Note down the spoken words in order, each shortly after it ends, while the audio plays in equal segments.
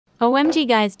OMG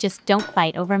guys, just don't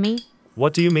fight over me.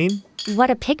 What do you mean?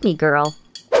 What a pick-me girl.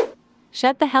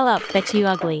 Shut the hell up, bitch, you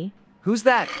ugly. Who's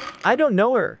that? I don't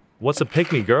know her. What's a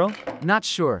pick-me girl? Not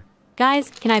sure.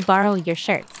 Guys, can I borrow your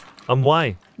shirts?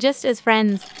 Why? Just as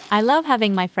friends, I love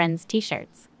having my friends'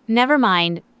 t-shirts. Never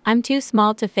mind, I'm too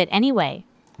small to fit anyway.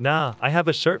 Nah, I have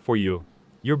a shirt for you.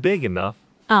 You're big enough.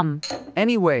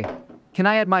 Anyway, can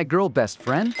I add my girl best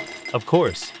friend? Of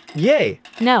course. Yay.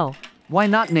 No. Why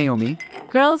not, Naomi?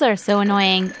 Girls are so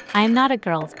annoying. I'm not a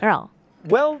girl's girl.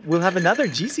 Well, we'll have another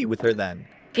GC with her then.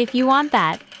 If you want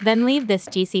that, then leave this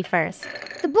GC first.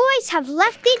 The boys have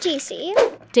left the GC.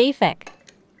 Dafik.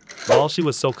 Well, she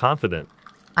was so confident.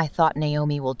 I thought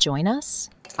Naomi will join us.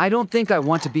 I don't think I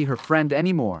want to be her friend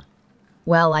anymore.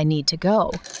 Well, I need to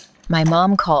go. My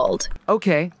mom called.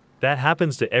 Okay. That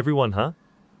happens to everyone, huh?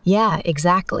 Yeah,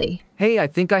 exactly. Hey, I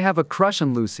think I have a crush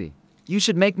on Lucy. You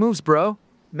should make moves, bro.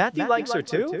 Matthew likes her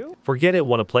too? Forget it,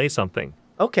 want to play something.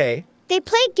 Okay. They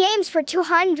played games for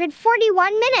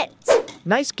 241 minutes.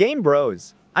 Nice game,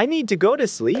 bros. I need to go to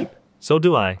sleep. So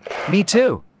do I. Me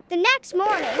too. The next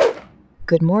morning.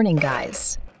 Good morning,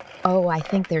 guys. Oh, I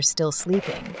think they're still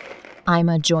sleeping.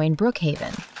 I'ma join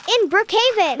Brookhaven. In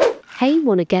Brookhaven. Hey,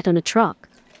 wanna get on a truck?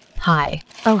 Hi.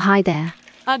 Oh, hi there.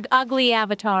 Ugly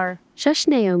avatar. Shush,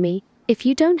 Naomi. If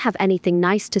you don't have anything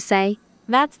nice to say.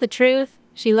 That's the truth.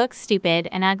 She looks stupid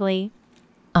and ugly.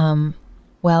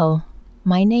 Well,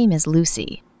 my name is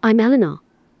Lucy. I'm Eleanor.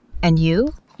 And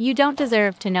you? You don't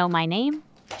deserve to know my name.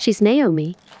 She's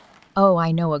Naomi. Oh,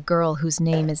 I know a girl whose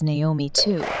name is Naomi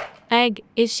too. Egg,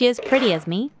 is she as pretty as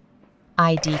me?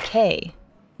 IDK.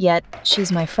 Yet,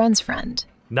 she's my friend's friend.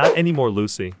 Not anymore,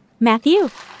 Lucy. Matthew.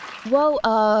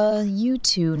 Whoa, you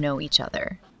two know each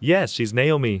other. Yes, she's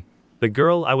Naomi. The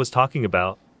girl I was talking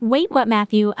about. Wait, what,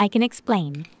 Matthew? I can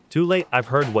explain. Too late, I've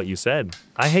heard what you said.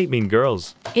 I hate mean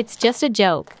girls. It's just a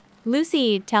joke.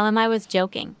 Lucy, tell him I was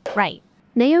joking. Right.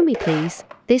 Naomi, please.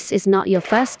 This is not your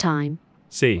first time.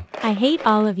 See. I hate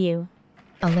all of you.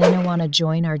 Elena wanna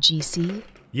join our GC?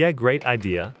 Yeah, great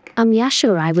idea. Yeah,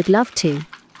 sure, I would love to.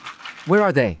 Where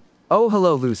are they? Oh,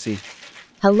 hello, Lucy.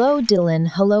 Hello, Dylan.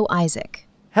 Hello, Isaac.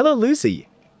 Hello, Lucy.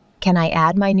 Can I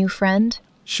add my new friend?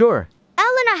 Sure.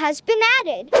 Elena has been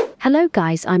added. Hello,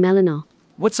 guys, I'm Eleanor.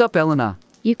 What's up, Elena?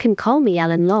 You can call me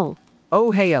Ellen lol.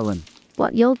 Oh, hey, Ellen.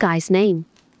 What your guy's name?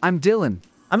 I'm Dylan.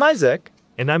 I'm Isaac.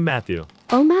 And I'm Matthew.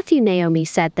 Oh, Matthew, Naomi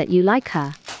said that you like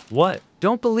her. What?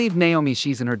 Don't believe Naomi,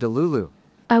 she's in her delulu.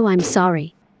 Oh, I'm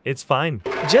sorry. It's fine.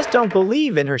 Just don't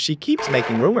believe in her, she keeps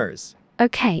making rumors.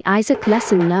 Okay, Isaac,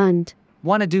 lesson learned.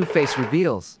 Wanna do face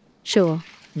reveals? Sure.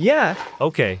 Yeah.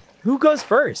 Okay. Who goes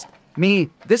first? Me.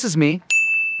 This is me.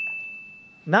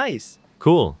 Nice.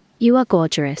 Cool. You are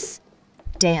gorgeous.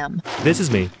 Damn. This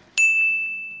is me.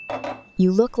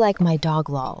 You look like my dog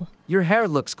lol. Your hair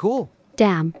looks cool.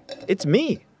 Damn. It's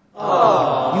me.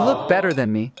 You look better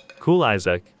than me. Cool,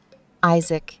 Isaac.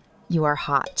 Isaac, you are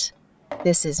hot.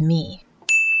 This is me.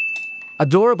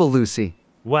 Adorable, Lucy.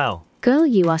 Wow. Girl,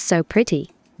 you are so pretty.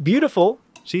 Beautiful.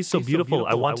 She's so beautiful,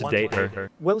 I want to date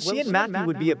her. Well, she and Matthew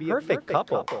would be a perfect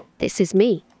couple. This is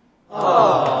me.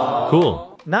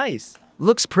 Cool. Nice.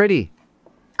 Looks pretty.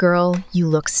 Girl, you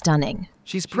look stunning.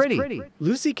 She's pretty.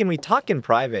 Lucy, can we talk in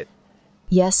private?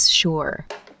 Yes, sure.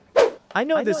 I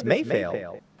know this may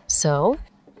fail, So,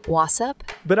 what's up?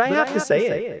 but I have to say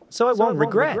it, so I won't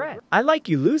regret. I like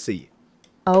you, Lucy.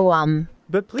 Oh,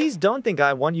 But please don't think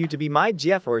I want you to be my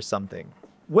GF or something.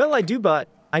 Well, I do, but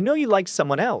I know you like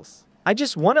someone else. I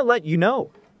just want to let you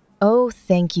know. Oh,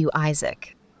 thank you,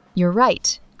 Isaac. You're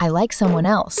right. I like someone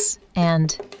else.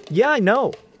 And Yeah, I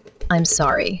know. I'm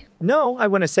sorry. No, I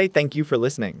want to say thank you for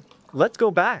listening. Let's go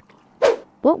back.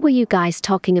 What were you guys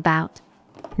talking about?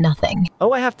 Nothing.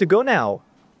 Oh, I have to go now.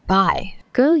 Bye.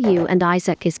 Girl, you and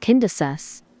Isaac is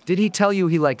kindersus. Did he tell you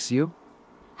he likes you?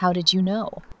 How did you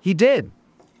know? He did.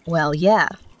 Well, yeah.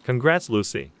 Congrats,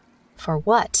 Lucy. For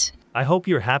what? I hope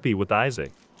you're happy with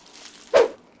Isaac.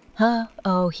 Huh?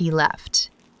 Oh, he left.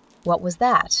 What was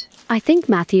that? I think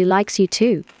Matthew likes you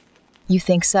too. You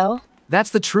think so? That's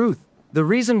the truth. The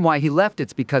reason why he left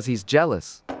it's because he's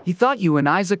jealous. He thought you and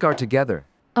Isaac are together.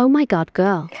 Oh my god,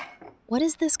 girl. What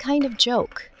is this kind of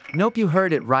joke? Nope, you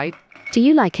heard it right. Do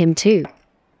you like him too?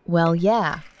 Well,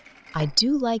 yeah. I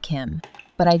do like him,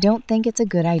 but I don't think it's a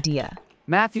good idea.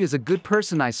 Matthew is a good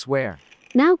person, I swear.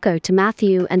 Now go to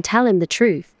Matthew and tell him the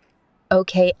truth.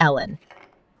 Okay, Ellen.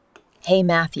 Hey,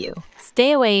 Matthew.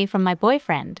 Stay away from my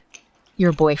boyfriend.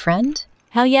 Your boyfriend?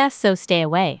 Hell yes, so stay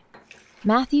away.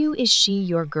 Matthew, is she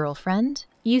your girlfriend?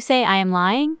 You say I am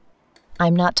lying?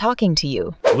 I'm not talking to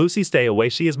you. Lucy, stay away,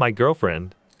 she is my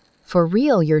girlfriend. For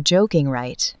real, you're joking,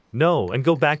 right? No, and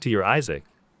go back to your Isaac.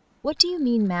 What do you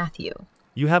mean, Matthew?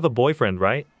 You have a boyfriend,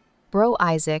 right? Bro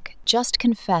Isaac, just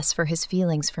confess for his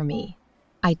feelings for me.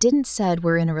 I didn't said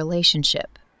we're in a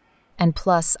relationship. And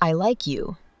plus, I like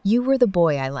you. You were the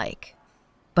boy I like.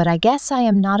 But I guess I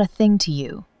am not a thing to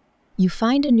you. You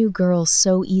find a new girl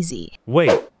so easy.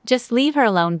 Wait, Just leave her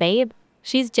alone, babe.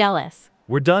 She's jealous.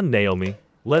 we're done, Naomi.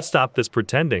 Let's stop this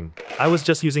pretending. I was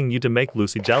just using you to make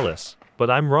Lucy jealous. But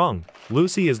I'm wrong.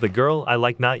 Lucy is the girl I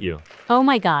like, not you. Oh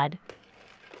my god.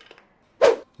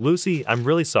 Lucy, I'm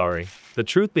really sorry. The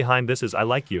truth behind this is I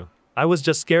like you. I was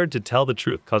just scared to tell the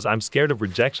truth cause I'm scared of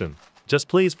rejection. Just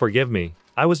please forgive me.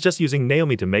 I was just using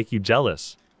Naomi to make you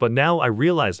jealous. But now I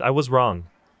realized I was wrong.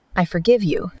 I forgive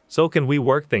you. So can we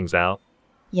work things out?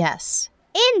 Yes.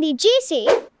 In the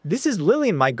GC. This is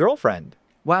Lillian, my girlfriend.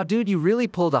 Wow, dude, you really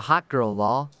pulled a hot girl,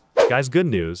 lol. Guys, good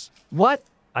news. What?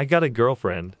 I got a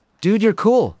girlfriend. Dude, you're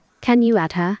cool. Can you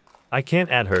add her? I can't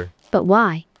add her But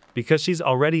why? because she's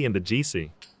already in the GC.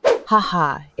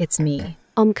 Haha, it's me.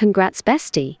 Congrats,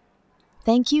 bestie.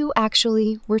 Thank you,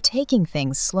 actually, we're taking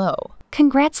things slow.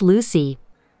 Congrats, Lucy.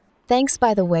 Thanks,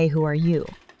 by the way, who are you?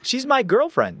 She's my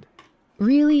girlfriend.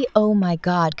 Really? Oh my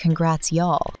god, congrats,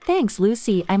 y'all. Thanks,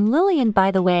 Lucy. I'm Lillian,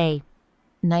 by the way.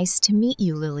 Nice to meet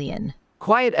you, Lillian.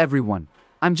 Quiet, everyone.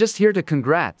 I'm just here to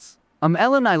congrats.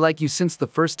 Ellen, I like you since the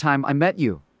first time I met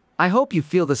you. I hope you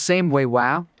feel the same way,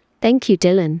 wow. Thank you,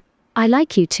 Dylan. I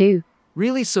like you too.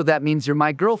 Really, so that means you're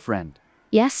my girlfriend.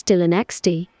 Yes, Dylan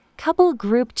XD. Couple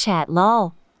group chat,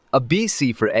 lol. A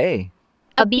BC for A.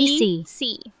 A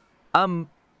BC.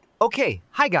 Okay,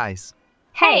 hi guys.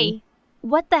 Hey,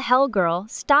 what the hell, girl?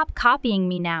 Stop copying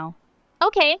me now.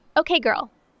 Okay, girl.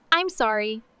 I'm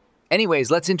sorry. Anyways,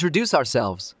 let's introduce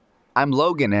ourselves. I'm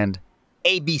Logan and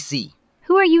ABC.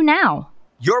 Who are you now?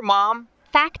 Your mom?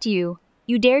 Fact you.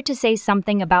 You dared to say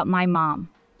something about my mom.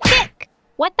 Chick!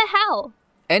 What the hell?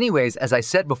 Anyways, as I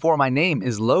said before, my name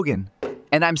is Logan,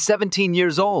 and I'm 17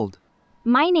 years old.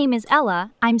 My name is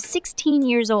Ella. I'm 16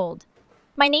 years old.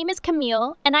 My name is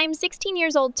Camille, and I'm 16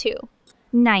 years old too.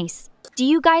 Nice. Do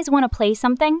you guys want to play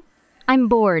something? I'm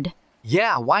bored.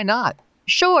 Yeah, why not?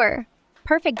 Sure.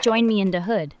 Perfect, join me into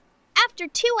Hood. After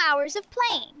 2 hours of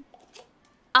playing.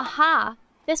 Aha!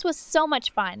 This was so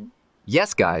much fun.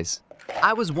 Yes, guys.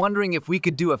 I was wondering if we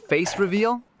could do a face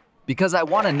reveal, because I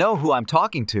want to know who I'm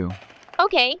talking to.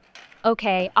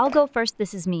 Okay, I'll go first.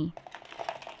 This is me.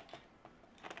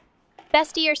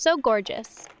 Bestie, you're so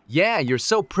gorgeous. Yeah, you're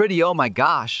so pretty, oh my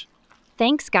gosh.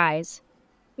 Thanks, guys.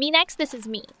 Me next, this is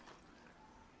me.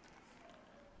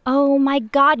 Oh my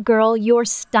god, girl, you're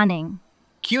stunning.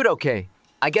 Cute, okay.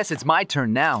 I guess it's my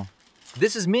turn now.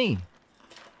 This is me.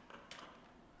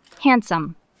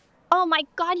 Handsome. Oh my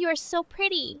god, you are so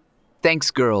pretty.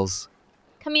 Thanks, girls.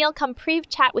 Camille, come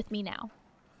chat with me now.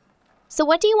 So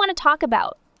what do you want to talk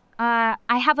about? I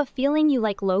have a feeling you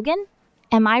like Logan?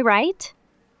 Am I right?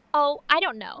 Oh, I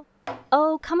don't know.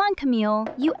 Oh, come on, Camille.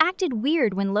 You acted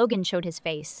weird when Logan showed his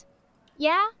face.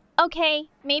 Yeah? Okay,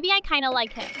 maybe I kinda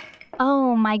like him.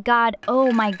 Oh my god,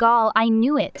 oh my gall, I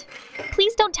knew it.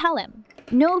 Please don't tell him.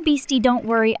 No, Beastie, don't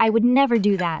worry, I would never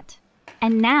do that.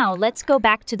 And now, let's go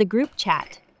back to the group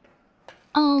chat.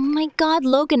 Oh my god,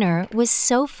 Loganer was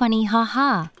so funny,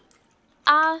 haha.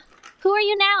 Who are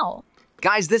you now?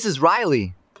 Guys, this is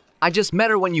Riley. I just met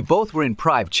her when you both were in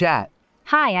prive chat.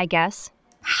 Hi, I guess.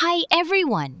 Hi,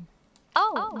 everyone.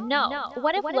 Oh, no.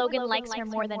 What if Logan likes her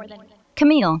more than me?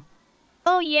 Camille.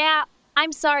 Oh yeah,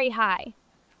 I'm sorry, hi.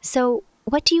 So,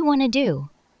 what do you want to do?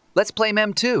 Let's play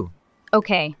Mem 2.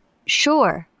 Okay.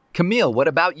 Sure. Camille, what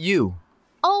about you?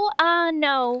 Oh,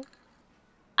 no.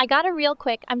 I got her real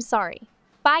quick, I'm sorry.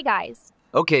 Bye, guys.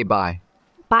 Okay, bye.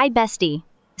 Bye, bestie.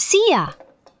 See ya.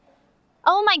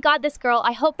 Oh my god, this girl,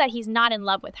 I hope that he's not in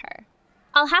love with her.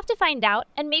 I'll have to find out,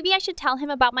 and maybe I should tell him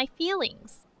about my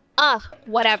feelings. Ugh,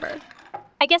 whatever.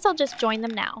 I guess I'll just join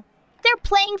them now. They're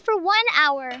playing for 1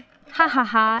 hour. Ha ha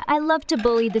ha, I love to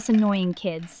bully this annoying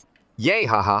kids. Yay,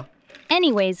 haha.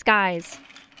 Anyways, guys,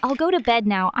 I'll go to bed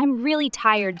now. I'm really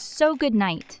tired, so good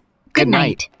night. Good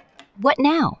night. What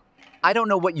now? I don't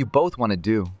know what you both want to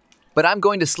do, but I'm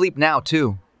going to sleep now,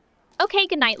 too. Okay,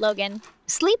 good night, Logan.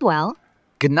 Sleep well.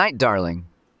 Good night, darling.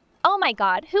 Oh my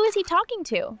god, who is he talking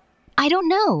to? I don't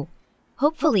know.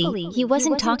 Hopefully, he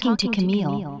wasn't talking to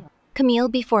Camille. Camille,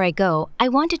 before I go, I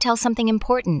want to tell something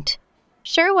important.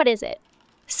 Sure, what is it?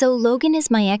 So Logan is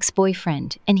my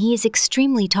ex-boyfriend, and he is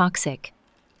extremely toxic.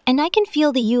 And I can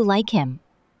feel that you like him,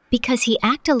 because he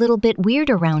act a little bit weird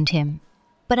around him.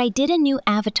 But I did a new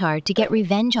avatar to get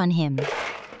revenge on him.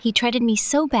 He treated me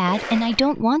so bad, and I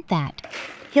don't want that.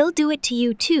 He'll do it to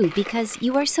you too, because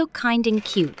you are so kind and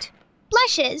cute.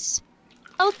 Blushes.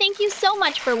 Oh, thank you so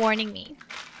much for warning me.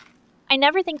 I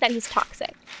never think that he's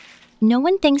toxic. No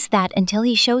one thinks that until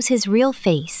he shows his real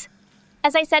face.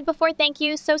 As I said before, thank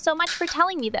you so much for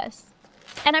telling me this.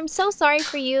 And I'm so sorry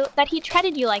for you that he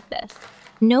treated you like this.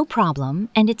 No problem,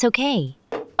 and it's okay.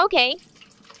 Okay.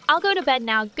 I'll go to bed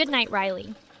now. Good night,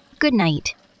 Riley. Good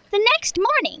night. The next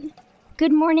morning.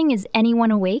 Good morning, is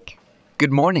anyone awake?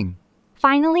 Good morning.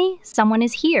 Finally, someone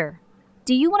is here.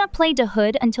 Do you want to play to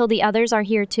Hood until the others are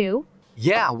here too?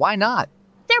 Yeah, why not?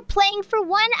 They're playing for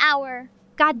 1 hour.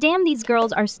 God damn, these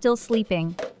girls are still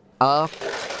sleeping.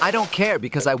 I don't care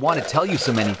because I want to tell you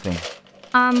so many things.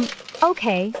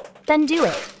 Okay, then do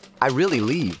it. I really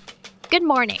leave. Good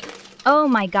morning. Oh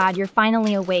my god, you're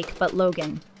finally awake, but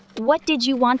Logan, what did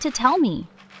you want to tell me?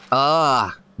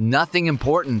 Nothing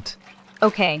important.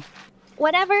 Okay.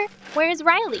 Whatever. Where's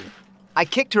Riley? I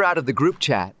kicked her out of the group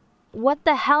chat. What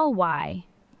the hell, why?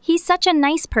 He's such a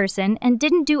nice person and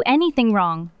didn't do anything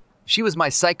wrong. She was my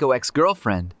psycho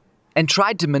ex-girlfriend and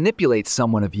tried to manipulate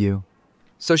someone of you.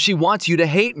 So she wants you to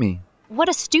hate me. What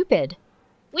a stupid.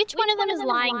 Which one of them is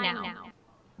lying now?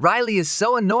 Riley is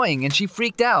so annoying and she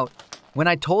freaked out when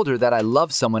I told her that I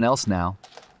love someone else now.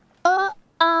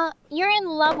 You're in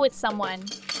love with someone.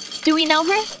 Do we know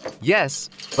her? Yes,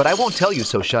 but I won't tell you,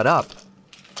 so shut up.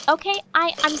 Okay,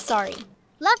 I'm sorry.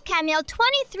 Love Camille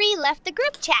 23 left the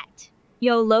group chat.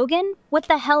 Yo, Logan, what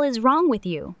the hell is wrong with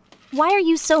you? Why are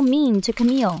you so mean to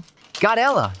Camille? God,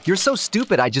 Ella, you're so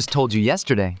stupid. I just told you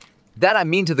yesterday that I'm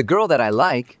mean to the girl that I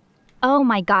like. Oh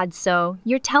my god, so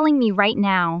you're telling me right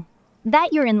now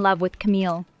that you're in love with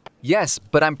Camille. Yes,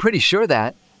 but I'm pretty sure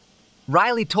that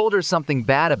Riley told her something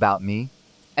bad about me,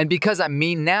 and because I'm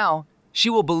mean now, she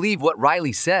will believe what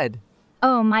Riley said.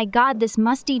 Oh my god, this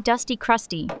musty, dusty,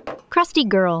 crusty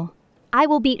girl. I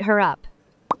will beat her up.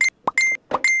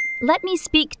 Let me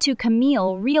speak to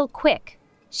Camille real quick.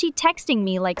 She texting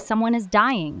me like someone is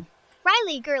dying.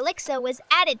 Riley Gerlixa was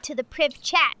added to the priv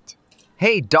chat.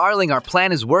 Hey, darling, our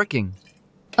plan is working.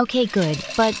 Okay, good,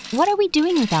 but what are we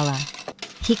doing with Ella?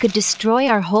 He could destroy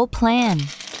our whole plan.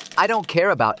 I don't care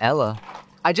about Ella.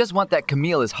 I just want that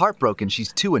Camille is heartbroken.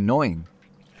 She's too annoying.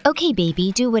 Okay,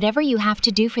 baby, do whatever you have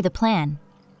to do for the plan.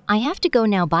 I have to go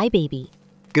now, bye, baby.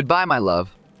 Goodbye, my love.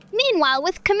 Meanwhile,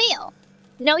 with Camille.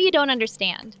 No, you don't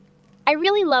understand. I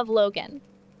really love Logan.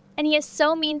 And he is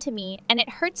so mean to me, and it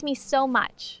hurts me so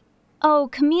much. Oh,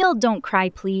 Camille, don't cry,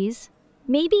 please.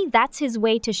 Maybe that's his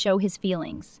way to show his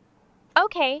feelings.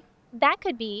 Okay, that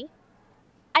could be.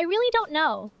 I really don't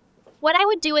know what I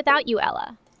would do without you,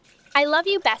 Ella. I love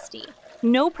you, bestie.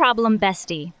 No problem,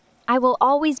 bestie. I will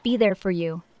always be there for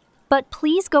you. But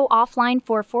please go offline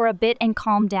for a bit and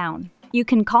calm down. You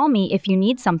can call me if you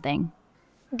need something.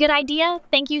 Good idea.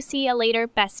 Thank you. See you later,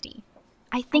 bestie.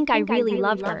 I think I really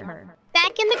love her.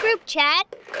 Back in the group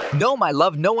chat. No, my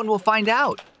love, no one will find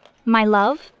out. My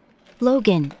love?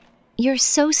 Logan, you're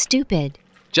so stupid.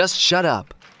 Just shut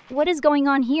up. What is going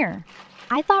on here?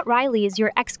 I thought Riley is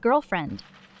your ex-girlfriend.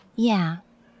 Yeah.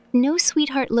 No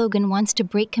sweetheart Logan wants to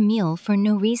break Camille for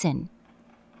no reason.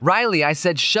 Riley, I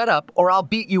said shut up or I'll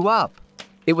beat you up.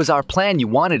 It was our plan, you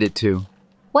wanted it to.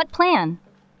 What plan?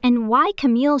 And why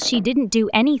Camille, she didn't do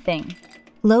anything?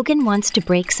 Logan wants to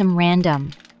break some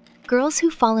random girls who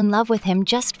fall in love with him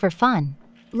just for fun.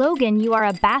 Logan, you are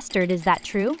a bastard, is that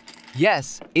true?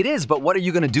 Yes, it is, but what are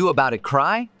you gonna do about it,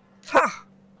 cry? Ha!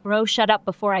 Bro, shut up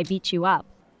before I beat you up.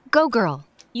 Go girl.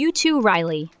 You too,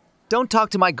 Riley. Don't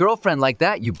talk to my girlfriend like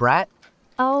that, you brat.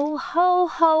 Oh,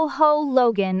 ho,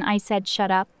 Logan, I said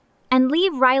shut up. And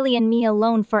leave Riley and me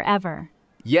alone forever.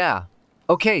 Yeah.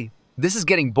 Okay, this is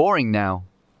getting boring now.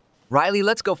 Riley,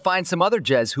 let's go find some other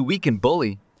Jez who we can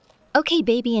bully. Okay,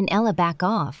 baby, and Ella, back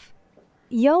off.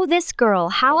 Yo, this girl,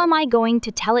 how am I going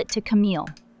to tell it to Camille?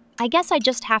 I guess I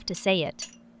just have to say it.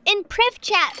 In priv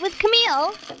chat with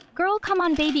Camille. Girl, come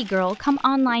on, baby girl, come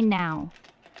online now.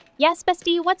 Yes,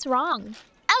 bestie, what's wrong?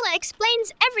 Ella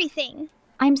explains everything.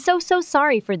 I'm so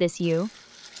sorry for this, you.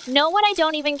 Know what? I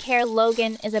don't even care.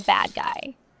 Logan is a bad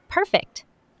guy. Perfect.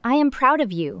 I am proud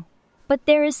of you. But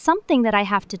there is something that I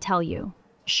have to tell you.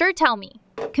 Sure, tell me.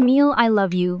 Camille, I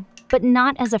love you, but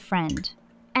not as a friend.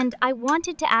 And I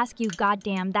wanted to ask you,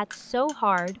 goddamn, that's so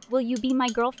hard. Will you be my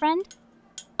girlfriend?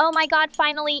 Oh my god,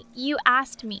 finally, you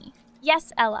asked me.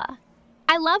 Yes, Ella.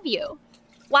 I love you.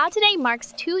 Wow, today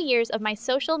marks 2 years of my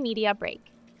social media break.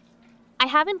 I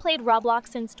haven't played Roblox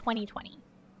since 2020.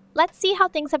 Let's see how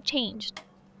things have changed.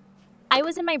 I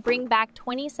was in my bring back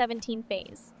 2017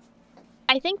 phase.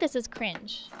 I think this is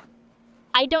cringe.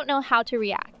 I don't know how to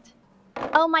react.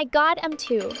 Oh my god,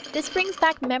 M2. This brings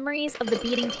back memories of the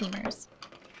beating teamers.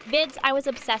 Vids I was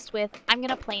obsessed with, I'm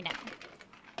gonna play now.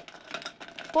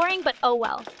 Boring, but oh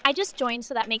well. I just joined,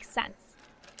 so that makes sense.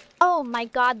 Oh Oh my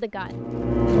god, the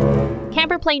gun.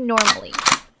 Camper play normally.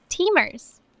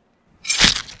 Teamers.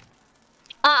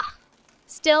 Ugh.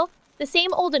 Still, the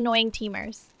same old annoying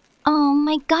teamers. Oh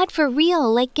my god, for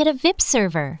real, like get a VIP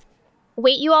server.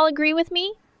 Wait, you all agree with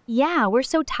me? Yeah, we're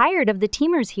so tired of the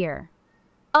teamers here.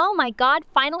 Oh my god,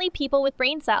 finally people with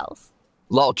brain cells.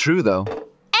 Lol, true though.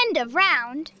 End of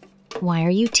round. Why are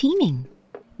you teaming?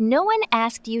 No one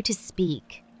asked you to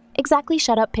speak. Exactly,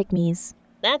 shut up, pick-me's.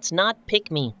 That's not pick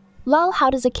me. Lol, how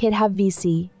does a kid have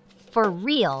VC? For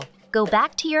real, go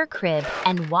back to your crib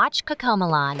and watch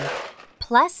Cocomelon.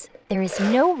 Plus, there is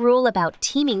no rule about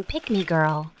teaming pick-me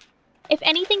girl. If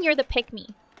anything, you're the pick-me.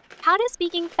 How does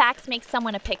speaking facts make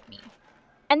someone a pick-me?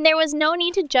 And there was no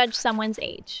need to judge someone's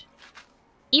age.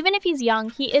 Even if he's young,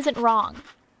 he isn't wrong.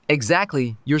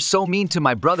 Exactly. You're so mean to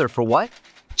my brother for what?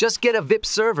 Just get a VIP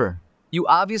server. You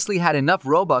obviously had enough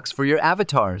Robux for your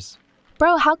avatars.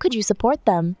 Bro, how could you support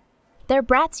them? They're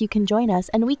brats, you can join us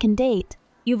and we can date.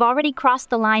 You've already crossed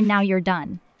the line, now you're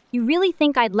done. You really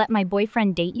think I'd let my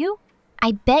boyfriend date you?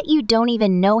 I bet you don't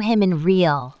even know him in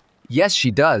real. Yes,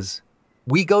 she does.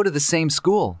 We go to the same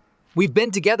school. We've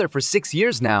been together for 6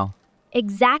 years now.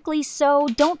 Exactly, so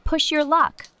don't push your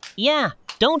luck. Yeah,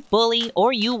 don't bully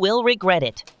or you will regret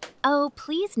it. Oh,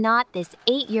 please not this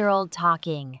 8-year-old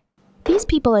talking. These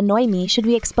people annoy me. Should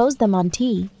we expose them on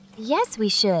T? Yes, we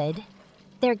should.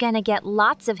 They're gonna get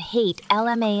lots of hate,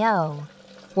 LMAO.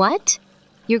 What?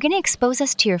 You're gonna expose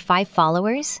us to your 5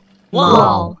 followers?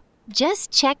 Whoa.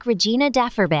 Just check Regina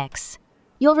Dafferbex.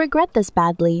 You'll regret this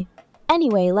badly.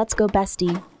 Anyway, let's go,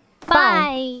 bestie.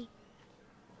 Bye.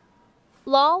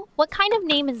 Lol, what kind of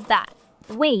name is that?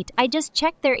 Wait, I just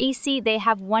checked their AC, they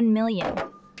have 1 million.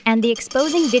 And the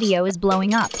exposing video is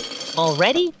blowing up.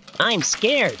 Already? I'm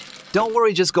scared. Don't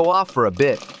worry, just go off for a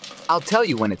bit. I'll tell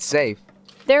you when it's safe.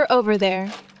 They're over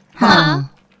there. Huh?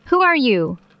 Who are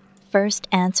you? First,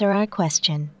 answer our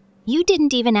question. You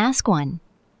didn't even ask one.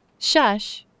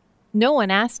 Shush. No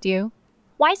one asked you.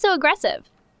 Why so aggressive?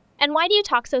 And why do you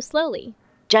talk so slowly?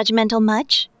 Judgmental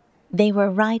much? They were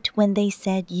right when they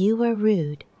said you were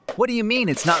rude. What do you mean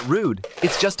it's not rude?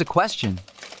 It's just a question.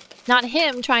 Not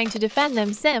him trying to defend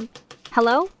them, simp.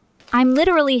 Hello? I'm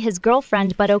literally his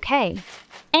girlfriend, but okay.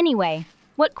 Anyway,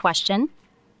 what question?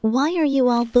 Why are you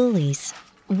all bullies?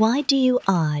 Why do you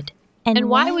odd? And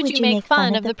why would you make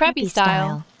fun of the preppy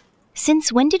style?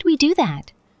 Since when did we do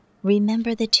that?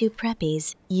 Remember the 2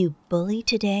 preppies you bully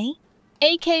today?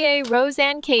 AKA Rose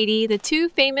and Katie, the 2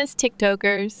 famous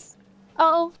TikTokers.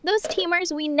 Oh, those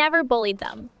teamers, we never bullied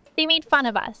them. They made fun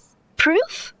of us.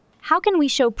 Proof? How can we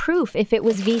show proof if it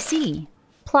was VC?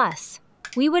 Plus,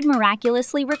 we would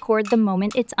miraculously record the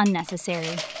moment it's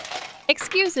unnecessary.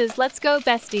 Excuses, let's go,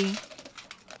 bestie.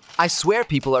 I swear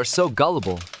people are so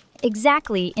gullible.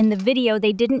 Exactly, in the video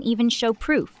they didn't even show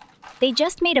proof. They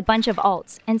just made a bunch of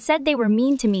alts and said they were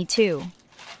mean to me too.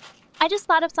 I just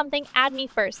thought of something, add me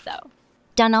first though.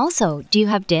 Done also, do you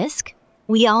have disc?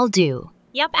 We all do.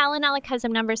 Yup, Alan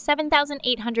Alakazam number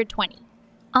 7820.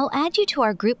 I'll add you to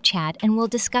our group chat and we'll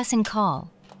discuss and call.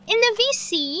 In the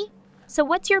VC? So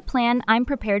what's your plan? I'm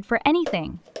prepared for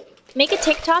anything. Make a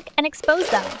TikTok and expose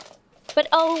them. But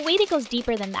oh, wait, it goes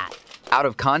deeper than that. Out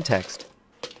of context.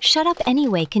 Shut up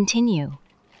anyway, continue.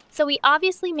 So we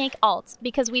obviously make alts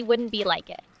because we wouldn't be like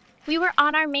it. We were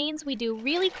on our mains, we do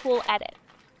really cool edit.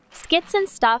 Skits and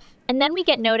stuff, and then we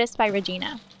get noticed by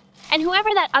Regina. And whoever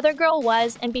that other girl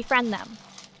was and befriend them.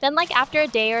 Then like after a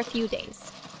day or a few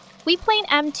days. We play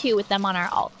an M2 with them on our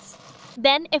alts.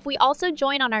 Then if we also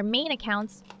join on our main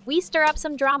accounts, we stir up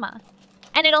some drama.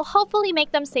 And it'll hopefully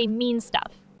make them say mean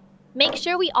stuff. Make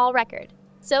sure we all record,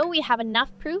 so we have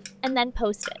enough proof and then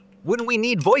post it. Wouldn't we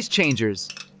need voice changers?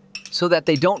 So that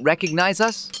they don't recognize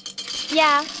us?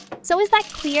 Yeah, so is that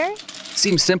clear?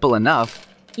 Seems simple enough.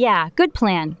 Yeah, good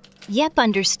plan. Yep,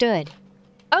 understood.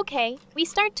 Okay, we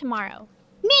start tomorrow.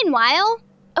 Meanwhile...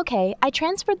 Okay, I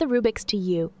transferred the Rubik's to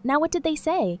you. Now what did they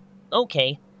say?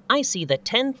 Okay, I see the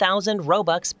 10,000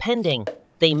 Robux pending.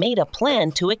 They made a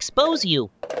plan to expose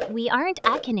you. We aren't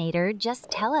Akinator,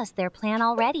 just tell us their plan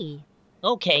already.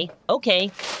 Okay.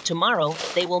 Tomorrow,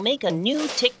 they will make a new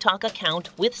TikTok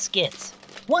account with skits.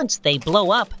 Once they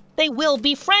blow up, they will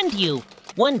befriend you.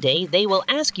 One day, they will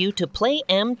ask you to play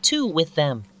M2 with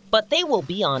them. But they will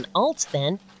be on alts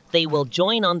then. They will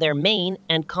join on their main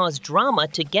and cause drama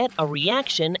to get a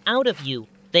reaction out of you.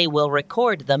 They will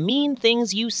record the mean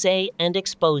things you say and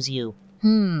expose you.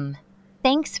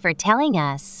 Thanks for telling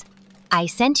us. I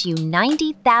sent you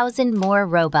 90,000 more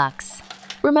Robux.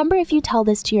 Remember, if you tell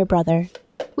this to your brother,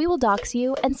 we will dox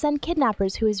you and send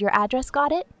kidnappers. Who is your address,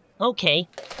 got it? Okay.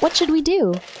 What should we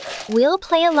do? We'll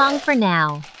play along for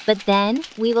now. But then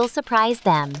we will surprise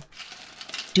them.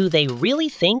 Do they really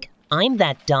think I'm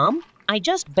that dumb? I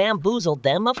just bamboozled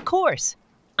them, of course.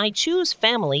 I choose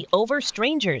family over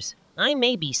strangers. I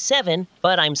may be 7,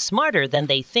 but I'm smarter than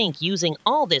they think using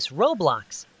all this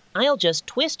Roblox. I'll just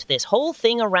twist this whole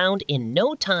thing around in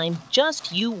no time,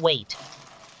 just you wait.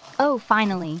 Oh,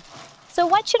 finally. So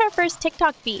what should our first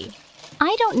TikTok be?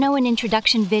 I don't know, an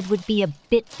introduction vid would be a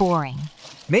bit boring.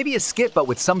 Maybe a skit, but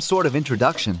with some sort of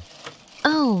introduction.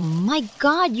 Oh my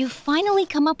God, you finally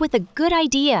come up with a good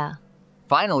idea.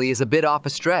 Finally is a bit off a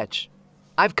stretch.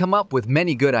 I've come up with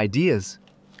many good ideas.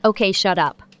 Okay, shut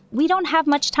up. We don't have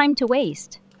much time to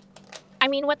waste. I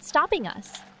mean, what's stopping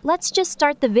us? Let's just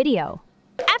start the video.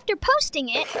 After posting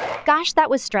it, Gosh, that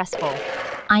was stressful.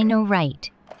 I know, right?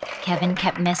 Kevin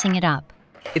kept messing it up.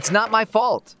 It's not my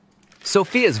fault.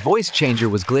 Sophia's voice changer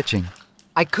was glitching.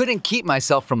 I couldn't keep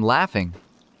myself from laughing.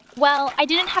 Well, I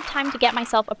didn't have time to get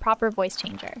myself a proper voice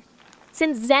changer.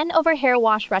 Since Zen over hair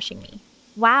wash rushing me.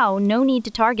 Wow, no need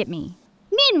to target me.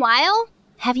 meanwhile,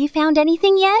 Have you found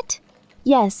anything yet?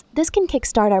 Yes, this can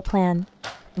kickstart our plan.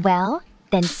 Well,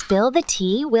 then spill the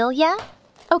tea, will ya?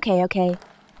 Okay.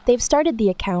 They've started the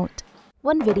account.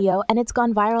 One video and it's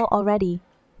gone viral already.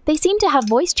 They seem to have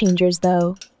voice changers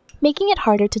though, making it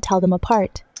harder to tell them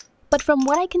apart. But from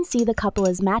what I can see, the couple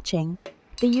is matching.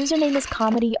 The username is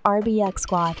Comedy RBX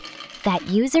Squad. That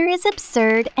user is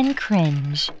absurd and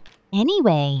cringe.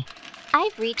 Anyway,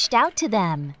 I've reached out to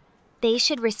them. They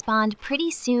should respond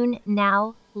pretty soon.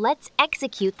 Now, let's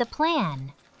execute the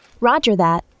plan. Roger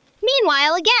that.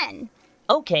 meanwhile again.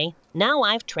 Okay, now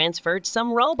I've transferred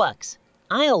some Robux.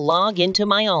 I'll log into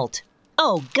my alt.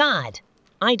 Oh God,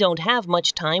 I don't have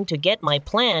much time to get my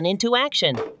plan into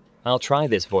action. I'll try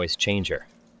this voice changer.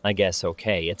 I guess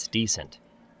okay, it's decent.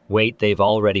 Wait, they've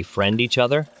already friend each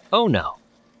other? Oh no.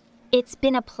 It's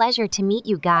been a pleasure to meet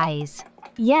you guys.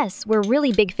 Yes, we're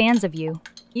really big fans of you.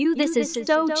 This is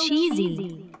so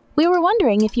cheesy. We were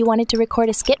wondering if you wanted to record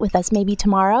a skit with us maybe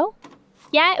tomorrow?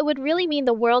 Yeah, it would really mean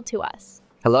the world to us.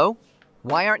 Hello?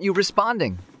 Why aren't you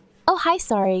responding? Oh, hi,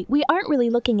 sorry. We aren't really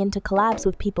looking into collabs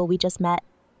with people we just met.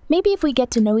 Maybe if we get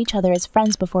to know each other as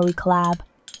friends before we collab.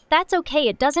 That's okay,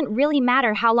 it doesn't really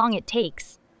matter how long it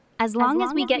takes. As long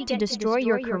as we get to destroy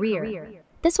your career.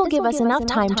 This will give us enough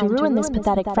time to ruin this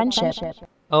pathetic friendship.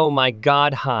 Oh my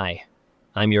God, hi.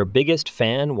 I'm your biggest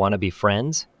fan, wanna be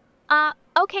friends?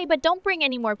 Okay, but don't bring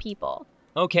any more people.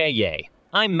 Okay, yay.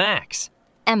 I'm Max.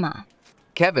 Emma.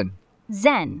 Kevin.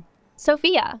 Zen.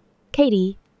 Sophia.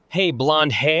 Katie. Hey,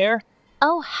 blonde hair.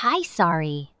 Oh, hi,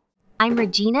 sorry. I'm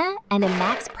Regina and a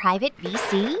Max private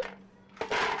VC.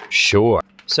 Sure.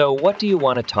 So what do you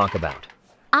want to talk about?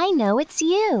 I know it's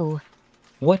you.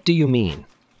 What do you mean?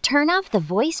 Turn off the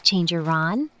voice changer,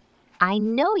 Ron. I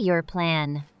know your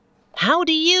plan. How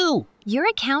do you? Your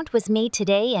account was made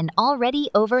today and already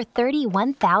over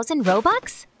 31,000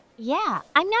 Robux? Yeah,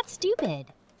 I'm not stupid.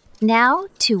 Now,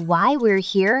 to why we're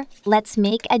here, let's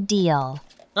make a deal.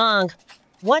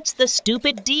 What's the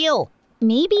stupid deal?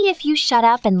 Maybe if you shut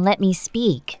up and let me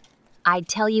speak. I'd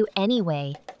tell you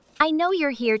anyway. I know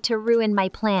you're here to ruin my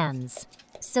plans.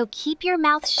 So keep your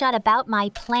mouth shut about my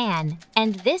plan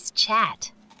and this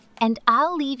chat. And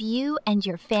I'll leave you and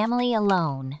your family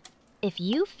alone. If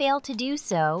you fail to do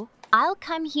so, I'll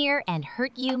come here and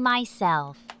hurt you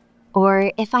myself.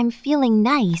 Or if I'm feeling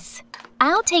nice,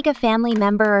 I'll take a family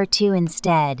member or two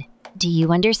instead. Do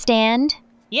you understand?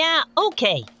 Yeah,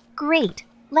 okay. Great.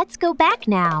 Let's go back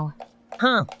now.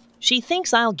 Huh. She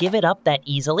thinks I'll give it up that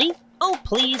easily? Oh,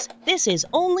 please. This is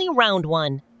only round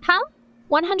 1. Huh?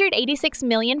 186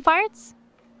 million farts?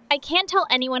 I can't tell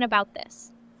anyone about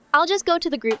this. I'll just go to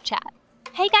the group chat.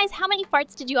 Hey guys, how many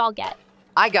farts did you all get?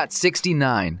 I got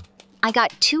 69. I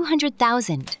got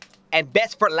 200,000. And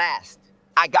best for last,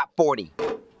 I got 40.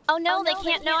 Oh no, they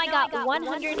can't know I got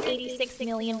 186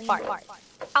 million farts.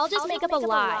 I'll just make up a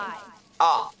lie.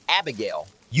 Abigail,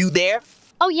 you there?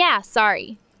 Oh yeah,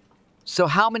 sorry. So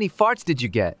how many farts did you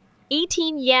get?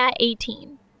 18, yeah,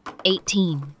 18.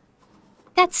 18.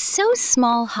 That's so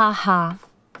small, haha.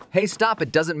 Hey, stop,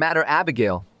 it doesn't matter,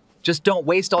 Abigail. Just don't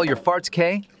waste all your farts,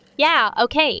 Kay? Yeah,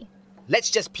 okay. Let's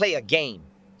just play a game.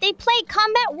 They played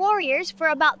Combat Warriors for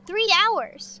about 3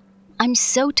 hours. I'm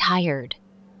so tired.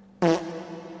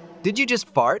 Did you just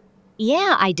fart?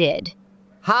 Yeah, I did.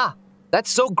 Ha! That's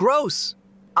so gross.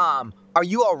 Are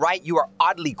you all right? You are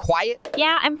oddly quiet.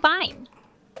 Yeah, I'm fine.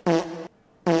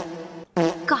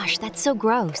 Gosh, that's so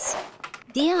gross.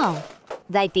 Deal.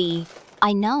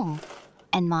 I know.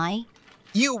 And my?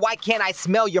 Why can't I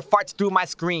smell your farts through my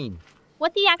screen?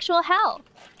 What the actual hell?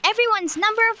 Everyone's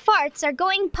number of farts are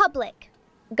going public.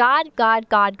 God.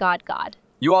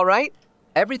 You all right?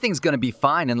 Everything's gonna be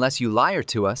fine unless you liar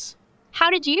to us. How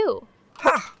did you?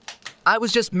 I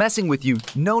was just messing with you.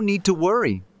 No need to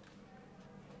worry.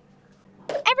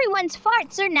 Everyone's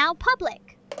farts are now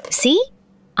public. See?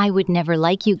 I would never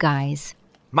like you guys.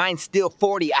 Mine's still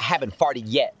 40. I haven't farted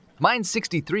yet. Mine's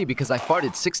 63 because I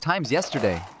farted 6 times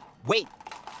yesterday. Wait,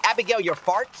 Abigail, your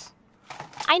farts?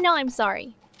 I know I'm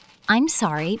sorry. I'm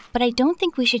sorry, but I don't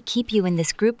think we should keep you in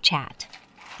this group chat.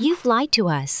 You've lied to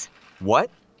us. What?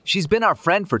 She's been our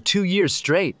friend for 2 years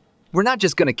straight. We're not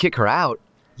just gonna kick her out.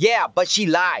 Yeah, but she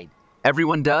lied.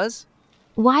 Everyone does?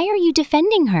 Why are you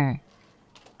defending her?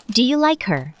 Do you like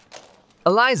her?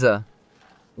 Eliza,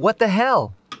 what the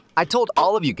hell? I told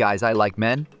all of you guys I like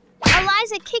men.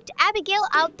 Eliza kicked Abigail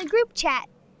out the group chat.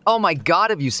 Oh my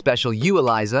god, of you special, you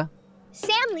Eliza.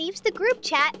 Sam leaves the group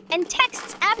chat and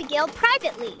texts Abigail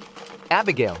privately.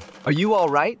 Abigail, are you all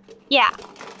right? Yeah,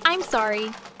 I'm sorry.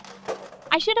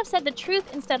 I should have said the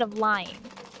truth instead of lying.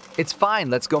 It's fine,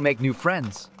 let's go make new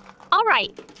friends. All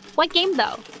right. What game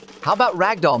though? How about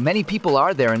Ragdoll? Many people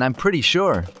are there and I'm pretty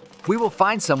sure. We will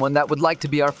find someone that would like to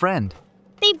be our friend.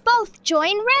 They both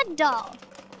join Ragdoll.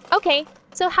 Okay,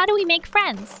 so how do we make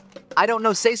friends? I don't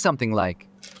know, say something like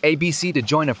ABC to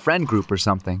join a friend group or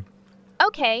something.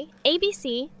 Okay,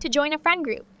 ABC to join a friend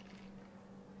group.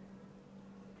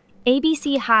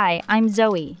 ABC, hi, I'm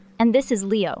Zoe, and this is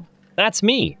Leo. That's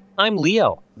me. I'm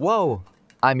Leo. Whoa.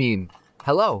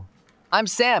 Hello. I'm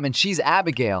Sam and she's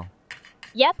Abigail.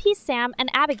 Yep, he's Sam and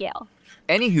Abigail.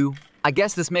 Anywho, I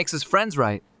guess this makes us friends,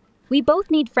 right? We both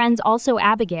need friends, also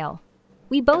Abigail.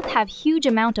 We both have huge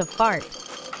amount of fart.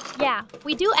 Yeah,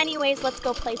 we do anyways. Let's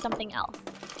go play something else.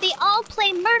 They all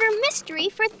play murder mystery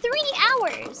for 3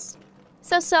 hours.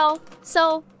 So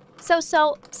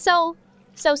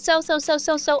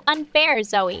unfair,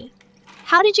 Zoe.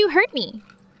 How did you hurt me?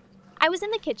 I was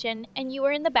in the kitchen and you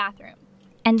were in the bathroom.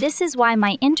 And this is why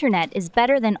my internet is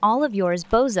better than all of yours,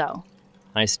 bozo.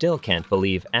 I still can't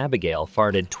believe Abigail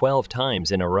farted 12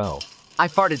 times in a row. I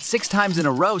farted 6 times in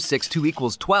a row, 6 2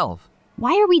 equals 12.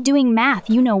 Why are we doing math?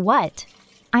 You know what?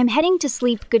 I'm heading to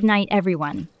sleep. Good night,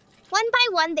 everyone. One by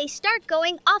one, they start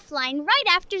going offline right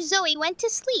after Zoe went to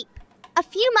sleep. A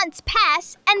few months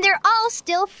pass, and they're all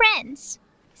still friends.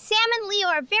 Sam and Leo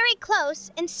are very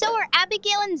close, and so are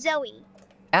Abigail and Zoe.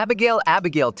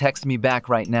 Abigail, text me back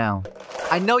right now.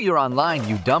 I know you're online,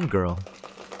 you dumb girl.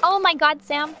 Oh my god,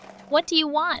 Sam. What do you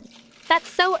want? That's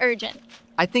so urgent.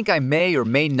 I think I may or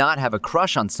may not have a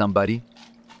crush on somebody.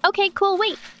 Okay, cool.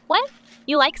 Wait, what?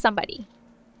 You like somebody?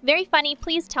 Very funny.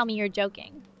 Please tell me you're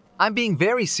joking. I'm being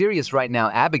very serious right now,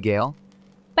 Abigail.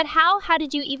 But how? How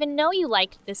did you even know you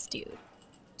liked this dude?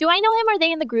 Do I know him? Are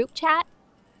they in the group chat?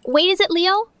 Wait, is it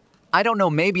Leo? I don't know,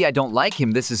 maybe I don't like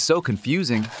him. This is so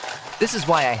confusing. This is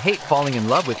why I hate falling in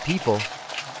love with people.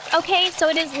 Okay, so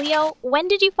it is Leo. When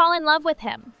did you fall in love with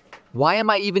him? Why am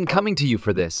I even coming to you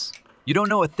for this? You don't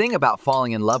know a thing about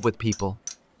falling in love with people.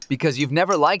 Because you've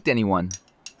never liked anyone.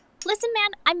 Listen, man,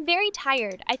 I'm very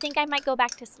tired. I think I might go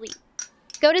back to sleep.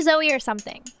 Go to Zoe or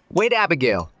something. Wait,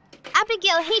 Abigail.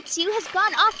 Abigail Hates You has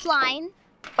gone offline.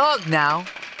 Ugh, now.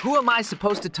 Who am I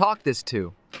supposed to talk this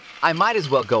to? I might as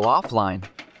well go offline.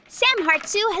 Sam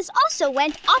Hartsu has also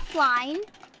went offline.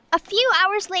 A few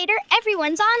hours later,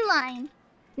 everyone's online.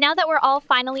 Now that we're all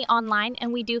finally online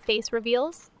and we do face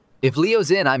reveals? If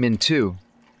Leo's in, I'm in too.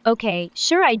 Okay,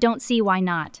 sure, I don't see why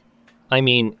not. I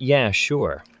mean, yeah,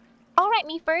 sure. All right,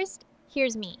 me first.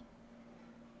 Here's me.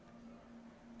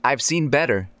 I've seen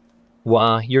better.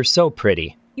 Wah, you're so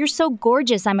pretty. You're so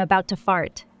gorgeous, I'm about to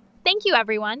fart. Thank you,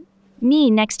 everyone.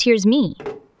 Me, next, here's me.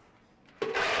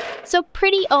 So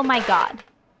pretty, oh my god.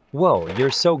 Whoa,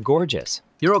 you're so gorgeous.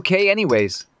 You're okay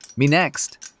anyways. Me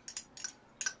next.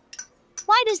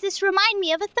 Why does this remind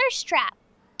me of a thirst trap?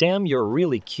 Damn, you're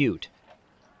really cute.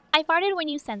 I farted when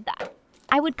you sent that.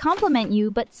 I would compliment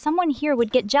you, but someone here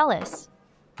would get jealous.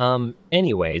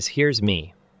 Anyways, here's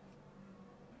me.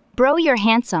 Bro, you're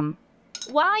handsome.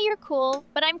 Wow, you're cool,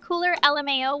 but I'm cooler,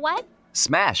 LMAO, what?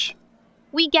 Smash.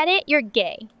 We get it, you're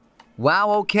gay.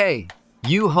 Wow, okay.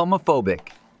 You homophobic.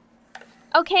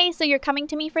 Okay, so you're coming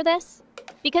to me for this?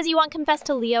 Because you won't confess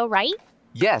to Leo, right?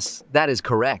 Yes, that is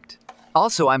correct.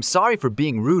 Also, I'm sorry for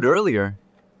being rude earlier.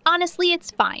 Honestly,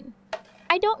 it's fine.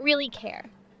 I don't really care.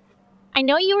 I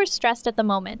know you were stressed at the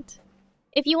moment.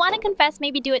 If you want to confess,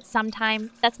 maybe do it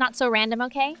sometime. That's not so random,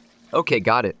 okay? Okay,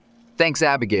 got it. Thanks,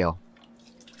 Abigail.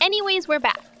 Anyways, we're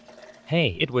back.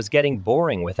 Hey, it was getting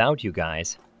boring without you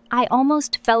guys. I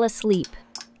almost fell asleep.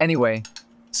 Anyway,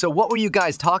 so what were you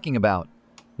guys talking about?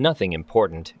 Nothing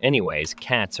important. Anyways,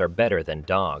 cats are better than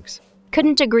dogs.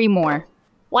 Couldn't agree more.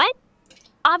 What?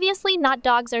 Obviously, not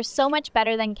dogs are so much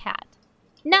better than cat.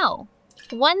 No,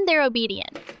 1, they're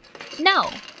obedient. No.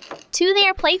 2, they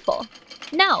are playful.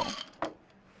 No.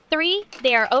 3,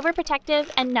 they are overprotective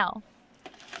and no.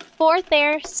 4,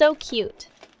 they're so cute.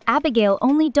 Abigail,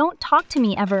 only don't talk to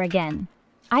me ever again.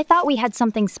 I thought we had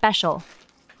something special.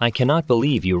 I cannot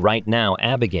believe you right now,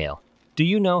 Abigail. Do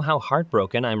you know how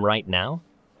heartbroken I'm right now?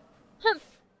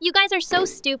 You guys are so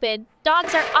stupid.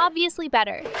 Dogs are obviously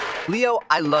better. Leo,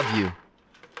 I love you.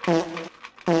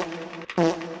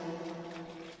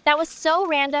 That was so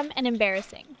random and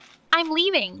embarrassing. I'm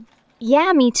leaving.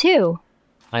 Yeah, me too.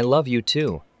 I love you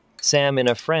too. Sam in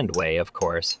a friend way, of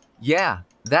course. Yeah,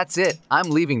 that's it. I'm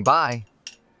leaving. Bye.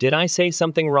 Did I say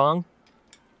something wrong?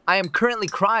 I am currently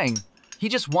crying. He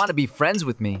just want to be friends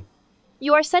with me.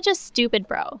 You are such a stupid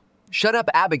bro. Shut up,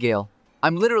 Abigail.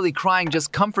 I'm literally crying.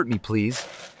 Just comfort me, please.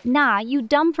 Nah, you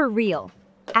dumb for real.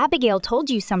 Abigail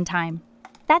told you sometime.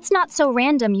 That's not so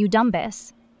random, you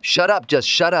dumbus. Shut up, just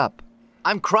shut up.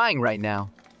 I'm crying right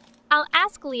now. I'll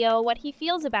ask Leo what he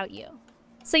feels about you.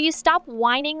 So you stop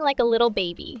whining like a little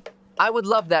baby. I would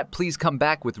love that. Please come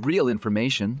back with real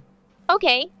information.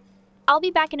 Okay, I'll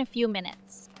be back in a few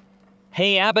minutes.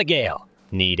 Hey, Abigail.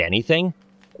 Need anything?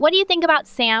 What do you think about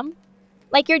Sam?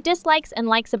 Like your dislikes and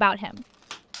likes about him.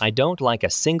 I don't like a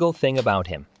single thing about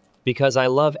him, because I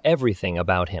love everything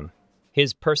about him.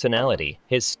 His personality,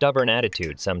 his stubborn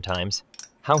attitude sometimes,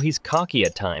 how he's cocky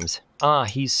at times.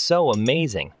 He's so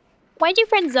amazing. Why'd you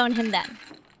friend zone him then?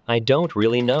 I don't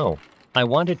really know. I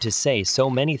wanted to say so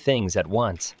many things at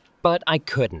once, but I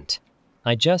couldn't.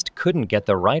 I just couldn't get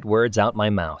the right words out my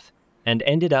mouth, and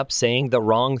ended up saying the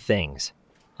wrong things.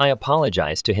 I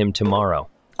apologize to him tomorrow.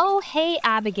 Oh, hey,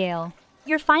 Abigail.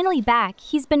 You're finally back.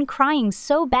 He's been crying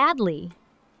so badly.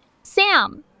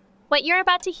 Sam, what you're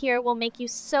about to hear will make you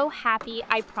so happy,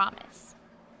 I promise.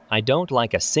 I don't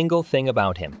like a single thing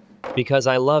about him, because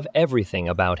I love everything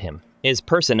about him. His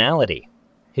personality,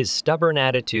 his stubborn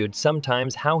attitude,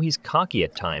 sometimes how he's cocky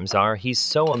at times he's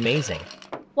so amazing.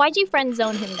 Why'd you friend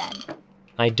zone him then?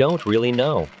 I don't really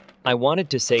know. I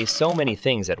wanted to say so many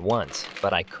things at once,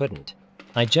 but I couldn't.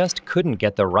 I just couldn't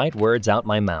get the right words out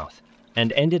my mouth,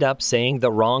 and ended up saying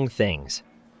the wrong things.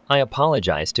 I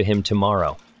apologize to him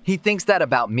tomorrow. He thinks that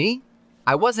about me?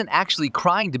 I wasn't actually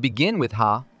crying to begin with,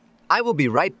 huh? I will be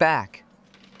right back.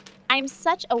 I'm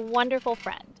such a wonderful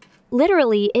friend.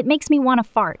 Literally, it makes me want to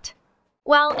fart.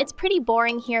 Well, it's pretty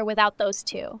boring here without those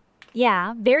two.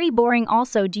 Yeah, very boring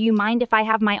also. Do you mind if I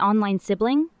have my online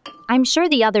sibling? I'm sure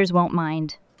the others won't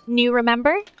mind. New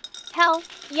remember? Hell,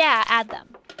 yeah, add them.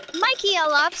 Mikey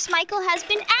Olof's Michael has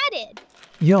been added.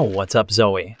 Yo, what's up,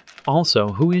 Zoe? Also,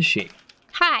 who is she?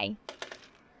 Hi.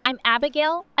 I'm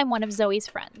Abigail. I'm one of Zoe's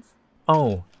friends.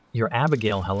 Oh, you're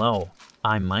Abigail, hello.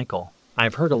 I'm Michael.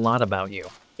 I've heard a lot about you.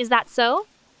 Is that so?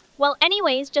 Well,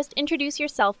 anyways, just introduce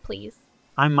yourself, please.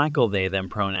 I'm Michael, they, them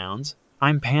pronouns.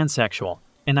 I'm pansexual,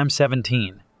 and I'm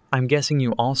 17. I'm guessing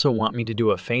you also want me to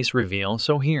do a face reveal,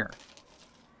 so here.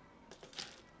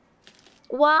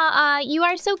 Well, you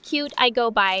are so cute, I go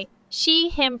by she,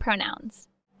 him pronouns.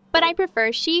 But I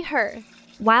prefer she, her.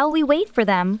 While we wait for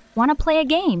them, want to play a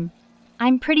game?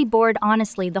 I'm pretty bored,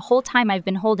 honestly, the whole time I've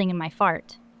been holding in my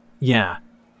fart. Yeah,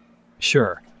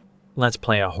 sure. Let's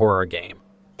play a horror game.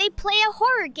 They play a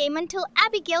horror game until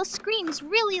Abigail screams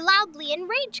really loudly and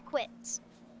rage quits.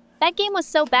 That game was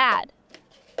so bad.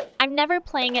 I'm never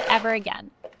playing it ever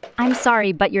again. I'm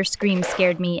sorry, but your scream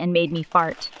scared me and made me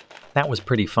fart. That was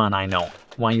pretty fun, I know.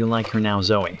 Why you like her now,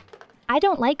 Zoe? I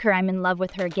don't like her, I'm in love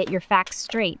with her, get your facts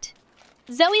straight.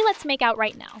 Zoe, let's make out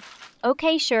right now.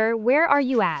 Okay, sure, where are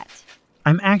you at?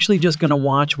 I'm actually just gonna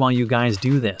watch while you guys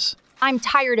do this. I'm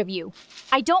tired of you.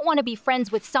 I don't want to be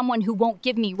friends with someone who won't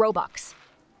give me Robux.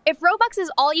 If Robux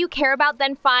is all you care about,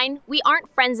 then fine. We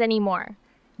aren't friends anymore.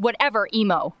 Whatever,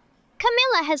 emo.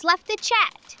 Camilla has left the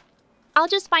chat. I'll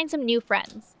just find some new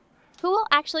friends. Who will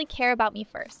actually care about me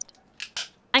first?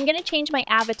 I'm gonna change my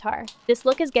avatar. This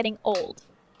look is getting old.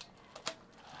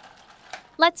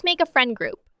 Let's make a friend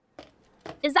group.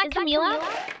 Is that Camila?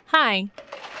 Hi.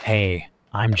 Hey,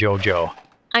 I'm Jojo.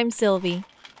 I'm Sylvie.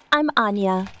 I'm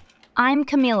Anya. I'm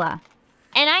Camila.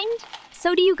 And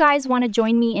So do you guys want to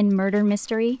join me in Murder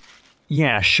Mystery?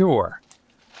 Yeah, sure.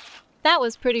 That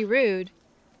was pretty rude.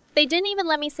 They didn't even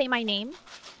let me say my name,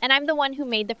 and I'm the one who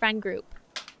made the friend group.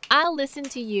 I'll listen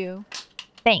to you.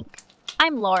 Thanks.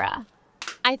 I'm Laura.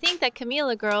 I think that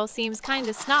Camila girl seems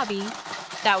kinda snobby.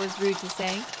 That was rude to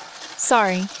say.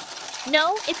 Sorry.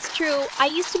 No, it's true. I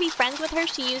used to be friends with her.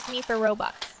 She used me for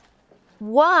Robux.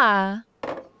 Wah!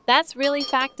 That's really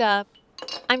fact up.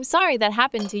 I'm sorry that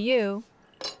happened to you.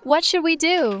 What should we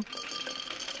do?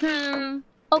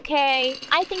 Okay,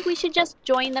 I think we should just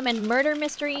join them in murder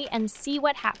mystery and see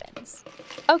what happens.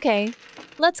 Okay,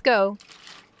 let's go.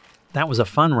 That was a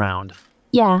fun round.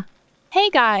 Yeah. Hey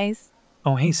guys.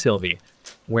 Oh, hey, Sylvie.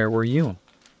 Where were you?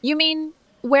 You mean,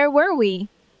 where were we?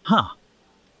 Huh.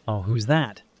 Oh, who's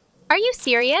that? Are you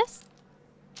serious?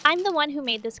 I'm the one who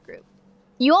made this group.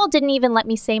 You all didn't even let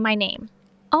me say my name.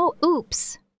 Oh,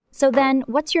 oops. So then,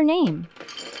 what's your name?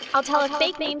 I'll tell a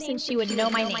fake name since she would know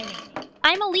my name.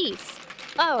 I'm Elise.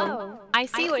 Oh, I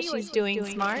see what she's doing,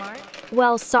 smart.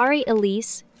 Well, sorry,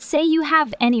 Elise. Say you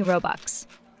have any Robux.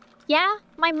 Yeah,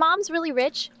 my mom's really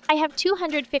rich. I have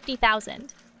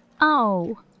 250,000.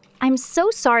 Oh, I'm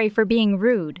so sorry for being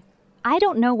rude. I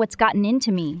don't know what's gotten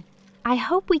into me. I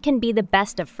hope we can be the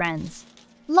best of friends.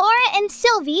 Laura and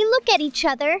Sylvie look at each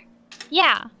other.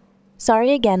 Yeah.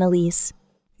 Sorry again, Elise.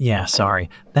 Yeah, sorry.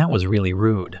 That was really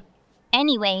rude.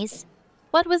 Anyways,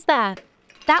 what was that?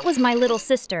 That was my little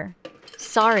sister.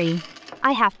 Sorry,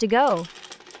 I have to go.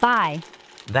 Bye.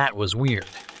 That was weird.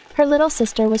 Her little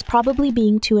sister was probably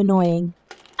being too annoying.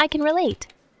 I can relate.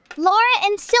 Laura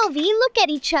and Sylvie look at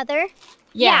each other.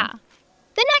 Yeah.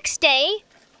 The next day.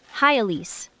 Hi,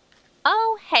 Elise.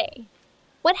 Oh, hey.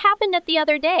 What happened at the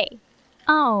other day?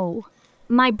 Oh,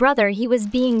 my brother, he was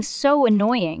being so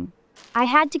annoying. I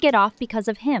had to get off because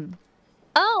of him.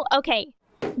 Oh, okay.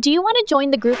 Do you want to join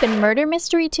the group in murder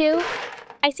mystery too?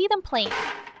 I see them playing.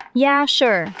 Yeah,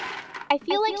 sure. I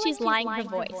feel like she's lying her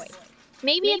voice.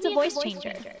 Maybe it's a voice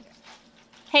changer.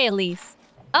 Hey, Elise.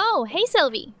 Oh, hey,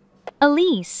 Sylvie.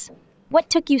 Elise, what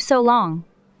took you so long?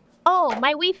 Oh,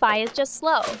 my Wi-Fi is just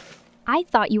slow. I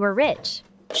thought you were rich.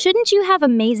 Shouldn't you have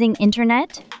amazing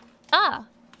internet?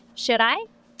 Should I?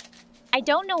 I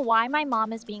don't know why my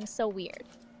mom is being so weird.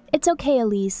 It's okay,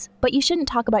 Elise, but you shouldn't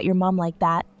talk about your mom like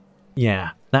that.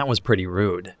 Yeah, that was pretty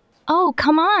rude. Oh,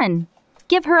 come on.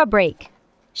 Give her a break.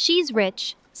 She's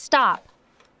rich. Stop.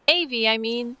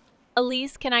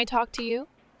 Elise, can I talk to you?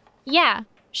 Yeah,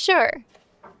 sure.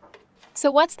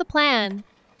 So what's the plan?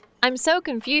 I'm so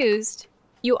confused.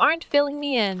 You aren't filling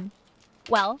me in.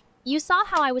 Well, you saw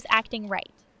how I was acting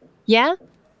right. Yeah?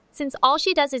 Since all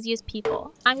she does is use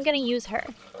people, I'm gonna use her.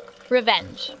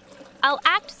 Revenge. I'll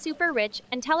act super rich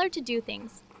and tell her to do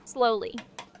things, slowly.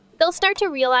 They'll start to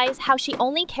realize how she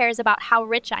only cares about how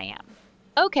rich I am.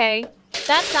 Okay,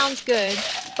 that sounds good.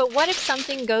 But what if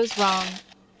something goes wrong?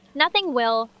 Nothing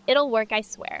will. It'll work, I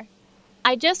swear.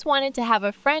 I just wanted to have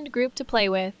a friend group to play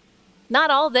with. Not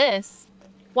all this.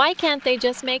 Why can't they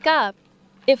just make up?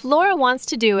 If Laura wants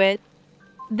to do it,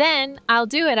 then I'll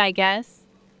do it, I guess.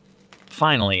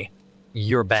 Finally,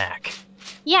 you're back.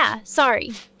 Yeah,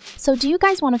 sorry. So do you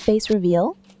guys want a face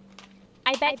reveal?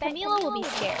 I bet Camila will be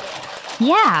scared.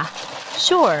 Yeah,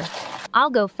 sure. I'll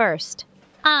go first.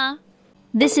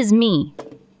 This is me.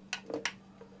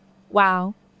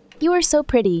 Wow, you are so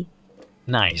pretty.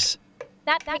 Nice.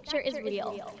 That picture is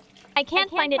real. I can't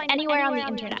find it anywhere on the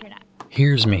internet.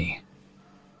 Here's me.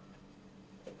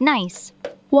 Nice.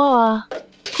 Wow,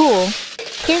 cool.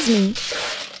 Here's me.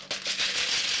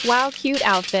 Wow, cute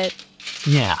outfit.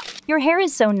 Yeah. Your hair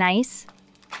is so nice.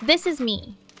 This is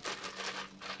me.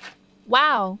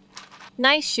 Wow,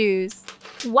 nice shoes.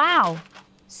 Wow,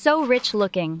 so rich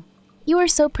looking. You are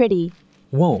so pretty.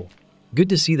 Whoa, good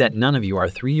to see that none of you are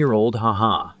 3-year-old,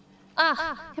 haha.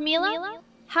 Camila?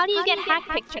 How do you get hack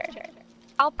picture?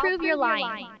 I'll prove you're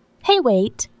lying. Hey,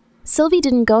 wait. Sylvie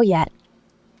didn't go yet.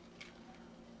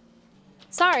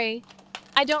 Sorry,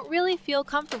 I don't really feel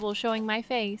comfortable showing my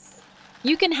face.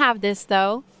 You can have this,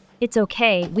 though. It's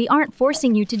okay. We aren't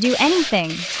forcing you to do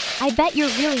anything. I bet you're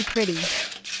really pretty.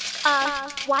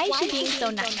 Why is she being so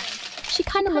nice? She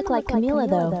kind of looked like Camila,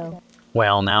 though.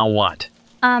 Well, now what?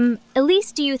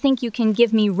 Elise, do you think you can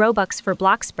give me Robux for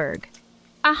Bloxburg?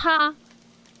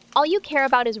 All you care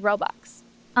about is Robux.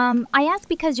 I ask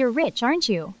because you're rich, aren't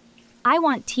you? I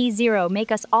want T0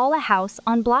 make us all a house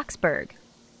on Bloxburg.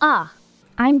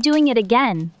 I'm doing it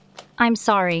again. I'm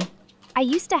sorry. I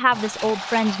used to have this old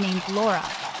friend named Laura.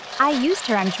 I used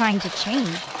her, I'm trying to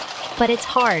change. But it's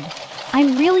hard.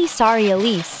 I'm really sorry,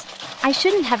 Elise. I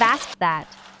shouldn't have asked that.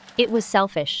 It was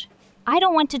selfish. I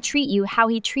don't want to treat you how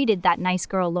he treated that nice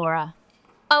girl, Laura.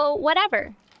 Oh,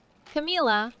 whatever.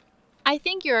 Camila, I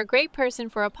think you're a great person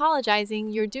for apologizing.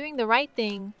 You're doing the right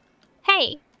thing.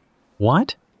 Hey.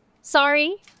 What?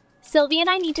 Sorry. Sylvie and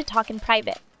I need to talk in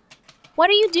private. What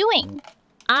are you doing?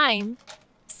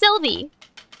 Sylvie,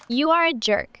 you are a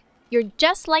jerk. You're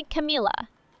just like Camila.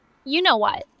 You know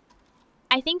what?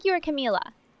 I think you're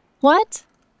Camila. What?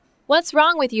 What's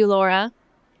wrong with you, Laura?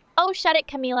 Oh, shut it,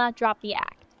 Camila. Drop the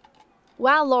act.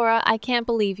 Wow, Laura, I can't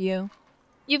believe you.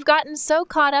 You've gotten so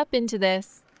caught up into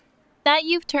this. That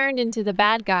you've turned into the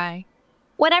bad guy.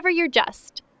 Whatever, you're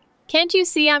just. Can't you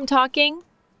see I'm talking?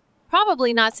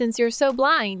 Probably not since you're so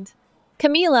blind.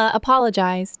 Camila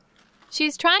apologized.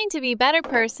 She's trying to be a better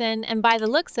person, and by the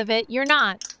looks of it, you're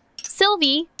not.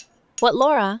 Sylvie! What,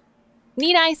 Laura?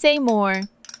 Need I say more?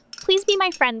 Please be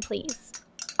my friend, please.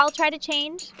 I'll try to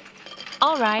change.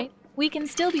 All right, we can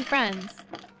still be friends.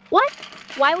 What?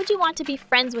 Why would you want to be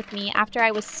friends with me after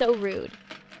I was so rude?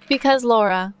 Because,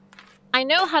 Laura, I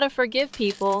know how to forgive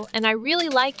people, and I really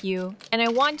like you, and I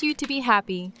want you to be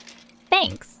happy.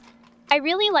 Thanks. I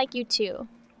really like you too.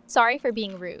 Sorry for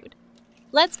being rude.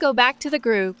 Let's go back to the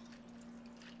group.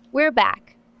 We're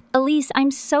back. Elise,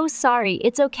 I'm so sorry.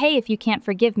 It's okay if you can't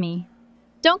forgive me.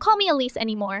 Don't call me Elise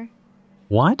anymore.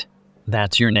 What?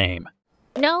 That's your name.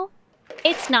 No,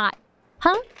 it's not.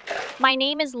 Huh? My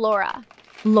name is Laura.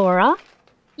 Laura?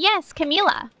 Yes,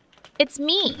 Camila. It's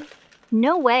me.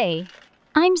 No way.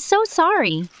 I'm so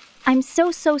sorry. I'm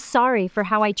so sorry for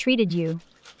how I treated you.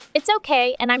 It's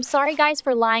okay, and I'm sorry, guys,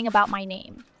 for lying about my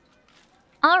name.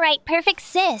 All right, perfect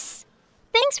sis.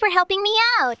 Thanks for helping me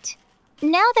out.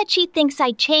 Now that she thinks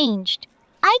I changed,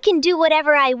 I can do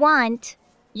whatever I want.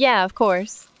 Yeah, of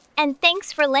course. And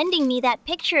thanks for lending me that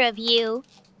picture of you.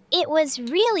 It was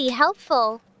really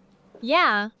helpful.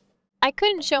 Yeah. I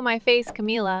couldn't show my face,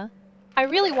 Camila. I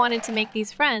really wanted to make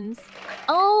these friends.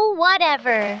 Oh,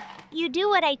 whatever. You do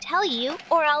what I tell you,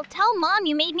 or I'll tell Mom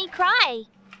you made me cry.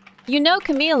 You know,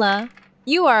 Camila,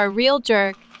 you are a real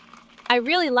jerk. I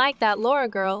really like that Laura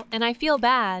girl, and I feel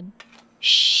bad.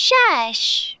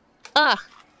 Shush! Ugh,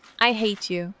 I hate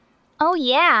you. Oh,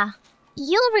 yeah.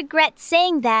 You'll regret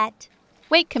saying that.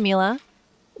 Wait, Camila.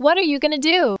 What are you gonna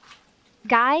do?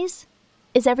 Guys,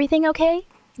 is everything okay?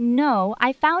 No,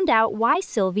 I found out why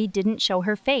Sylvie didn't show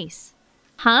her face.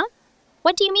 Huh?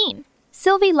 What do you mean?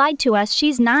 Sylvie lied to us.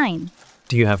 She's 9.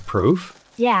 Do you have proof?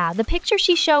 Yeah, the picture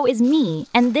she showed is me,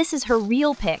 and this is her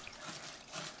real pic.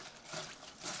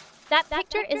 That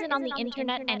picture isn't on the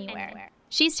internet anywhere.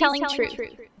 She's telling truth.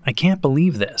 I can't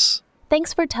believe this.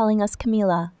 Thanks for telling us,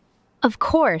 Camila. Of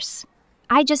course.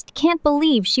 I just can't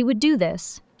believe she would do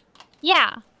this.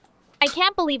 Yeah, I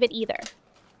can't believe it either.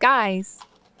 Guys,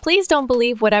 please don't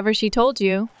believe whatever she told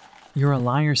you. You're a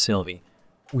liar, Sylvie.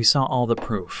 We saw all the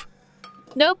proof.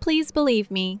 No, please believe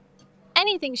me.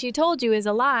 Anything she told you is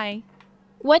a lie.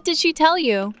 What did she tell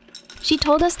you? She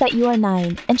told us that you are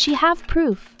 9, and she have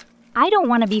proof. I don't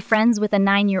want to be friends with a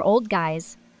 9-year-old,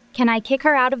 guys. Can I kick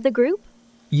her out of the group?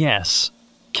 Yes.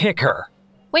 Kick her.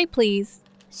 Wait, please.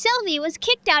 Sylvie was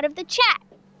kicked out of the chat.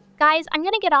 Guys, I'm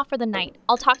gonna get off for the night.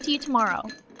 I'll talk to you tomorrow.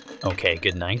 Okay,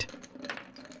 good night.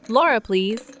 Laura,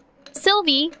 please.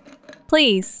 Sylvie!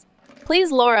 Please.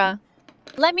 Please, Laura.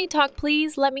 Let me talk,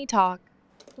 please. Let me talk.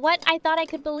 What? I thought I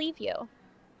could believe you.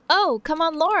 Oh, come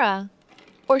on, Laura.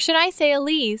 Or should I say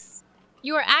Elise?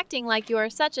 You are acting like you are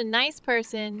such a nice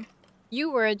person.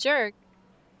 You were a jerk.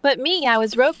 But me, I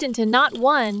was roped into not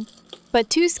 1, but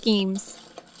 2 schemes.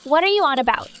 What are you on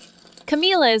about?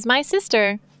 Camila is my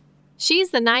sister.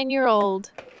 She's the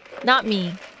 9-year-old, not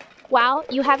me. Wow,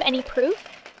 you have any proof?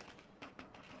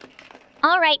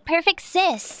 All right, perfect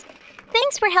sis.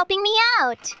 Thanks for helping me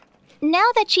out. Now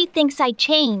that she thinks I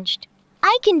changed,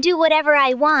 I can do whatever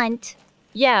I want.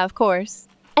 Yeah, of course.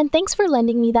 And thanks for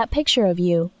lending me that picture of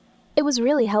you. It was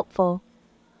really helpful.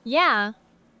 Yeah.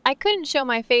 I couldn't show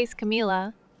my face,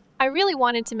 Camila. I really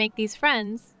wanted to make these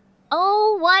friends.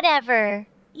 Oh, whatever.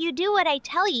 You do what I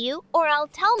tell you, or I'll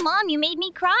tell Mom you made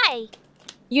me cry.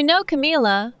 You know,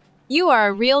 Camila, you are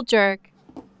a real jerk.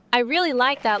 I really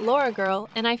like that Laura girl,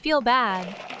 and I feel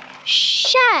bad.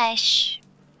 Shush!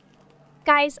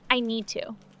 Guys, I need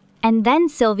to. And then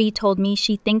Sylvie told me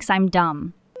she thinks I'm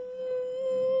dumb.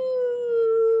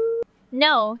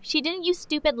 No, she didn't, you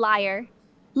stupid liar.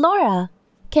 Laura,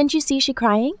 can't you see she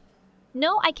crying?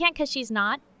 No, I can't because she's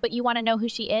not, but you want to know who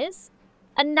she is?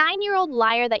 A 9-year-old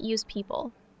liar that used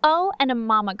people. Oh, and a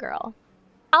mama girl.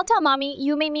 I'll tell Mommy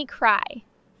you made me cry.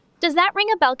 Does that ring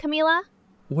a bell, Camila?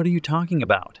 What are you talking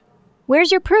about?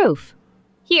 Where's your proof?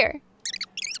 Here.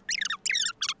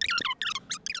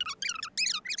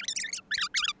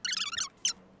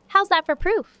 How's that for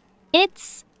proof?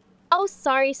 It's... Oh,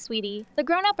 sorry, sweetie. The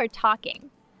grown-up are talking.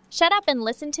 Shut up and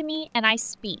listen to me, and I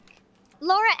speak.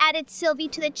 Laura added Sylvie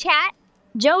to the chat.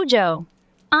 Jojo.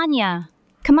 Anya.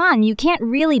 Come on, you can't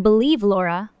really believe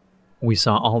Laura. We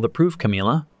saw all the proof,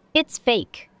 Camila. It's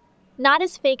fake. Not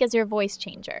as fake as your voice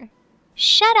changer.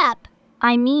 Shut up.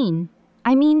 I mean,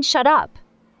 shut up.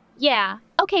 Yeah,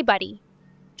 okay, buddy.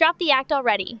 Drop the act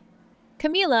already.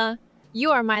 Camila,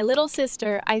 you are my little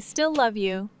sister. I still love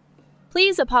you.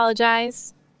 Please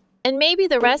apologize. And maybe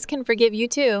the rest can forgive you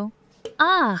too.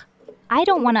 Ah, I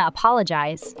don't want to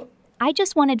apologize. I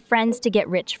just wanted friends to get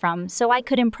rich from so I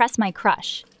could impress my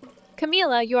crush.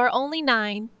 Camila, you are only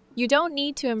 9. You don't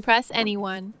need to impress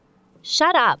anyone.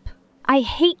 Shut up. I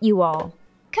hate you all.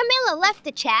 Camilla left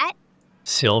the chat.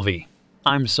 Sylvie,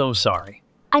 I'm so sorry.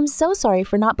 I'm so sorry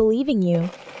for not believing you.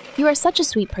 You are such a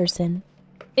sweet person.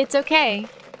 It's okay.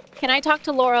 Can I talk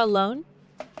to Laura alone?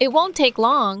 It won't take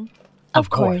long. Of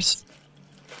course.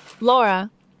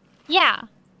 Laura. Yeah.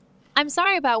 I'm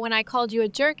sorry about when I called you a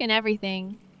jerk and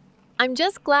everything. I'm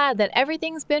just glad that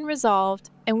everything's been resolved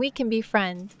and we can be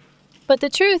friends. But the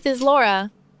truth is,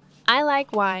 Laura, I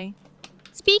like Y.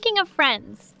 Speaking of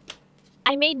friends,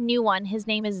 I made new one. His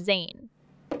name is Zane.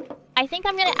 I think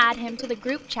I'm gonna add him to the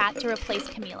group chat to replace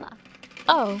Camila.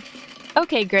 Oh,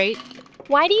 okay, great.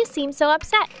 Why do you seem so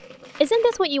upset? Isn't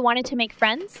this what you wanted to make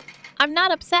friends? I'm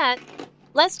not upset.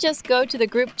 Let's just go to the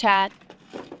group chat.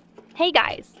 Hey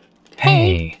guys.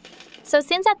 Hey. So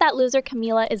since that loser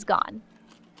Camila is gone,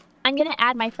 I'm gonna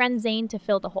add my friend Zane to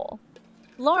fill the hole.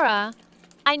 Laura,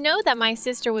 I know that my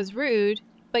sister was rude,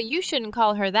 but you shouldn't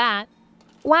call her that.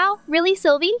 Wow, really,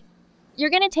 Sylvie? You're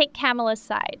gonna take Camila's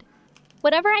side.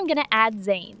 Whatever, I'm gonna add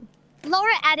Zane.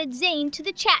 Laura added Zane to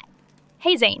the chat.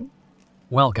 Hey, Zane.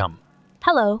 Welcome.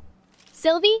 Hello.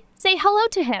 Sylvie, say hello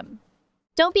to him.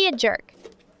 Don't be a jerk.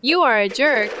 You are a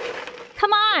jerk.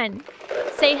 Come on.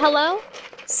 Say hello.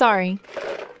 Sorry.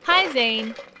 Hi,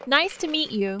 Zane. Nice to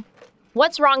meet you.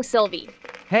 What's wrong, Sylvie?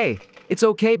 Hey, it's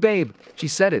okay, babe. She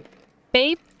said it.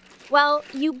 Babe? Well,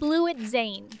 you blew it,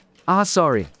 Zane.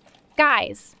 Sorry.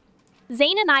 Guys,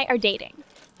 Zane and I are dating.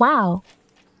 Wow.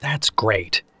 That's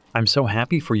great. I'm so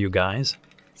happy for you guys.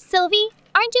 Sylvie,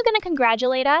 aren't you gonna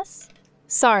congratulate us?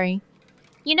 Sorry.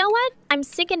 You know what? I'm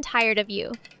sick and tired of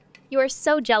you. You are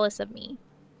so jealous of me.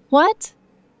 What?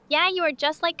 Yeah, you are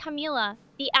just like Camila.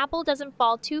 The apple doesn't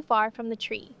fall too far from the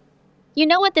tree. You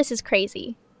know what? This is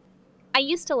crazy. I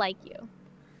used to like you.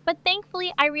 But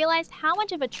thankfully, I realized how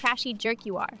much of a trashy jerk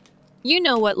you are. You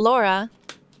know what, Laura?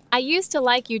 I used to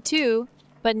like you too,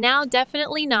 but now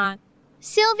definitely not.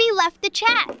 Sylvie left the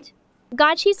chat.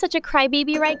 God, she's such a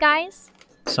crybaby, right, guys?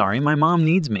 Sorry, my mom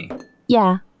needs me.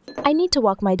 Yeah, I need to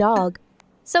walk my dog.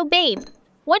 So, babe,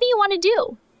 what do you want to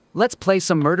do? Let's play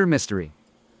some murder mystery.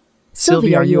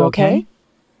 Sylvie, are you okay?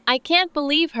 I can't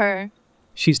believe her.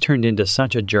 She's turned into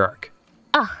such a jerk.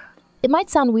 It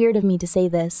might sound weird of me to say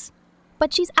this,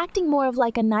 but she's acting more of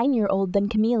like a 9-year-old than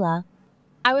Camila.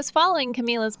 I was following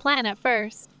Camila's plan at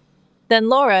first, then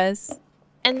Laura's,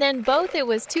 and then both. It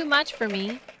was too much for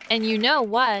me, and you know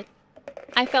what?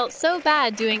 I felt so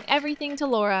bad doing everything to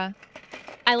Laura.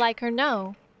 I like her,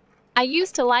 no. I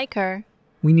used to like her.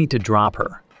 We need to drop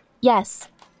her. Yes.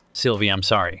 Sylvie, I'm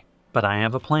sorry, but I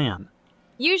have a plan.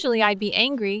 Usually I'd be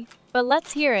angry, but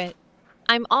let's hear it.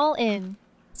 I'm all in.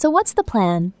 So what's the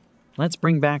plan? Let's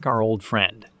bring back our old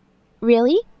friend.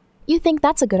 Really? You think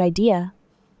that's a good idea?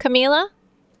 Camila?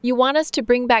 You want us to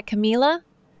bring back Camila?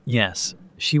 Yes,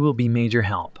 she will be major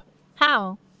help.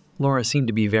 How? Laura seemed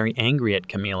to be very angry at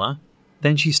Camila.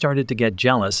 Then she started to get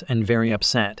jealous and very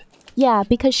upset. Yeah,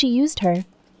 because she used her.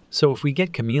 So if we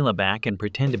get Camila back and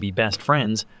pretend to be best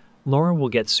friends, Laura will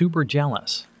get super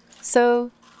jealous. So,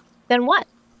 then what?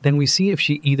 Then we see if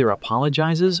she either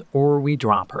apologizes or we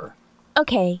drop her.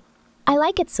 Okay. I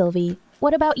like it, Sylvie.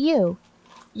 What about you?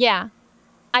 Yeah.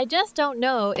 I just don't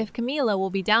know if Camila will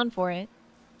be down for it.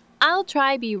 I'll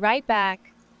try be right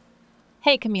back.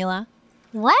 Hey, Camila.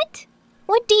 What?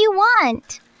 What do you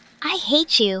want? I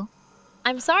hate you.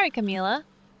 I'm sorry, Camila.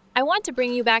 I want to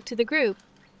bring you back to the group.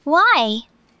 Why?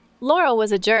 Laura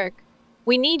was a jerk.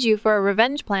 We need you for a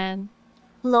revenge plan.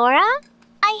 Laura?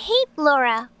 I hate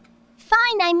Laura.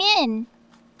 Fine, I'm in.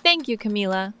 Thank you,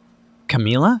 Camila.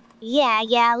 Camila?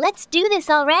 Yeah, let's do this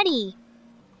already.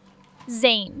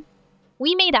 Zane,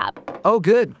 we made up. Oh,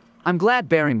 good. I'm glad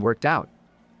Baron worked out.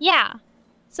 Yeah.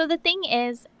 So the thing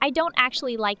is, I don't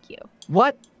actually like you.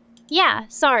 What? Yeah,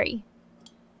 sorry.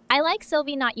 I like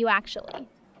Sylvie, not you actually.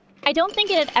 I don't think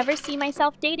I'd ever see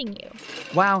myself dating you.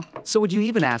 Wow, so would you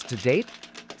even ask to date?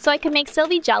 So I could make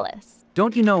Sylvie jealous.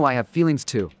 Don't you know I have feelings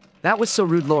too? That was so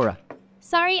rude, Laura.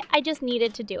 Sorry, I just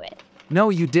needed to do it.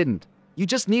 No, you didn't. You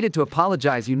just needed to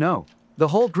apologize, you know. The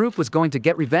whole group was going to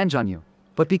get revenge on you.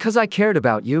 But because I cared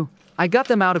about you, I got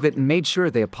them out of it and made sure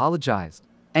they apologized.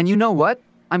 And you know what?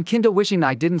 I'm kinda wishing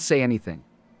I didn't say anything.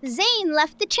 Zane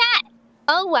left the chat.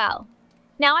 Oh well.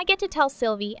 Now I get to tell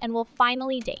Sylvie and we'll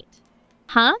finally date.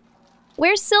 Huh?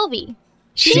 Where's Sylvie?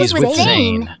 She's with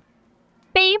Zane.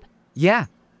 Babe? Yeah.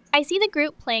 I see the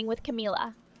group playing with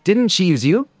Camila. Didn't she use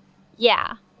you?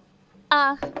 Yeah.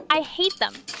 I hate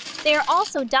them. They are all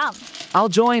so dumb. I'll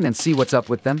join and see what's up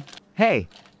with them. Hey.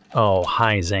 Oh,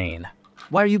 hi, Zane.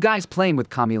 Why are you guys playing with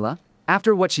Camila?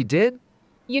 After what she did?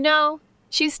 You know,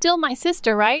 she's still my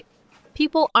sister, right?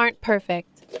 People aren't perfect.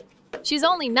 She's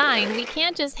only 9, we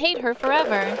can't just hate her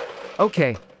forever.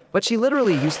 Okay, but she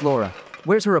literally used Laura.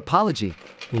 Where's her apology?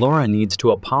 Laura needs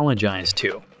to apologize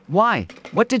too. Why?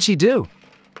 What did she do?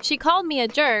 She called me a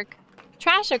jerk,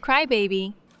 trash a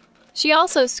crybaby. She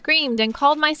also screamed and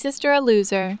called my sister a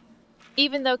loser.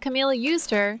 Even though Camila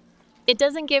used her, it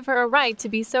doesn't give her a right to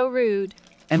be so rude.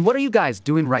 And what are you guys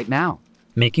doing right now?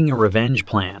 Making a revenge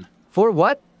plan. For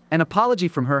what? An apology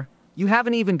from her? You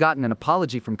haven't even gotten an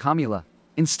apology from Camila.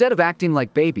 Instead of acting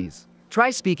like babies, try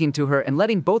speaking to her and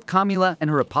letting both Camila and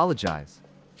her apologize.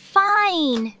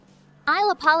 Fine.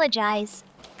 I'll apologize.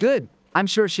 Good. I'm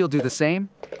sure she'll do the same.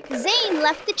 Zane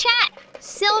left the chat.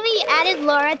 Sylvie added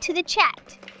Laura to the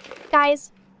chat.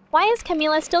 Guys, why is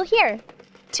Camila still here?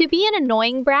 To be an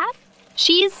annoying brat?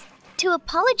 She's... To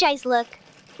apologize, look.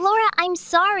 Laura, I'm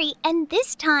sorry, and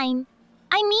this time,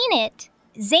 I mean it.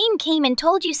 Zane came and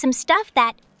told you some stuff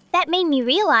that made me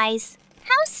realize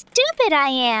how stupid I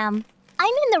am. I'm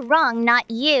in the wrong,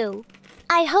 not you.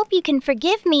 I hope you can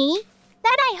forgive me.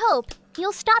 That I hope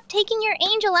you'll stop taking your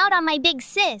angel out on my big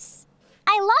sis.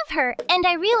 I love her, and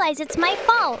I realize it's my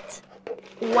fault.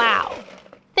 Wow.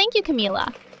 Thank you,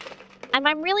 Camila. And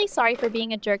I'm really sorry for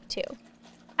being a jerk, too.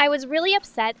 I was really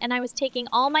upset, and I was taking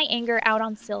all my anger out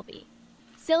on Sylvie.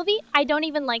 Sylvie, I don't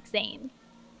even like Zane.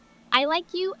 I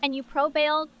like you, and you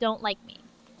pro-Bale don't like me.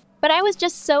 But I was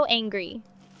just so angry.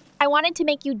 I wanted to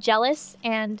make you jealous,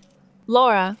 and...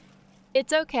 Laura,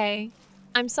 it's okay.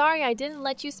 I'm sorry I didn't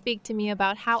let you speak to me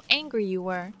about how angry you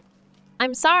were.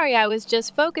 I'm sorry I was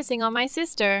just focusing on my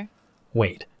sister.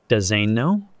 Wait, does Zane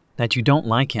know that you don't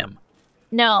like him?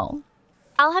 No.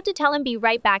 I'll have to tell him be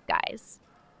right back, guys.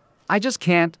 I just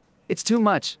can't. It's too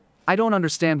much. I don't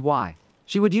understand why.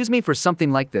 She would use me for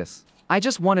something like this. I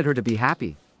just wanted her to be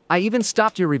happy. I even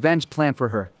stopped your revenge plan for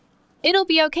her. It'll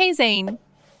be okay, Zane.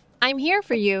 I'm here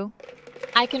for you.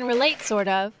 I can relate, sort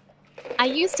of. I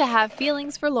used to have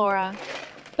feelings for Laura,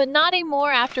 but not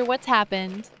anymore after what's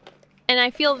happened. And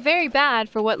I feel very bad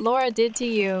for what Laura did to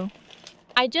you.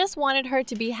 I just wanted her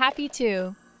to be happy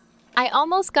too. I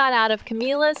almost got out of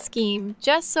Camila's scheme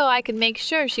just so I could make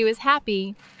sure she was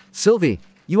happy. Sylvie,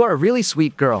 you are a really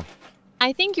sweet girl.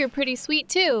 I think you're pretty sweet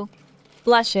too.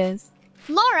 Blushes.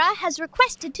 Laura has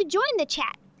requested to join the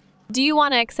chat. Do you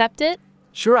want to accept it?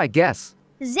 Sure, I guess.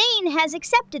 Zane has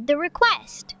accepted the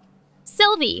request.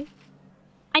 Sylvie,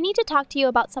 I need to talk to you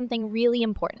about something really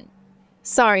important.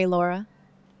 Sorry, Laura.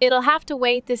 It'll have to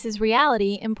wait. This is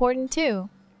reality important too.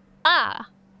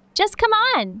 Just come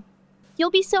on. You'll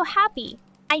be so happy.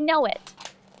 I know it.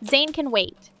 Zane can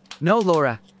wait. No,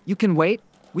 Laura, you can wait.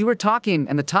 We were talking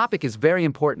and the topic is very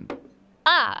important.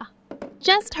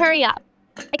 Just hurry up.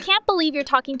 I can't believe you're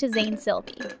talking to Zane,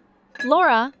 Sylvie.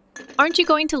 Laura, aren't you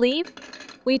going to leave?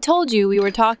 We told you we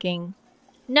were talking.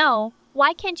 No,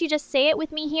 why can't you just say it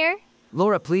with me here?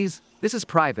 Laura, please, this is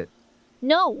private.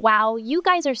 No, wow, you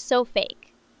guys are so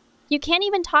fake. You can't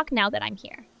even talk now that I'm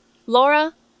here.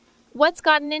 Laura, what's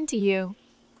gotten into you?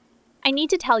 I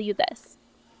need to tell you this.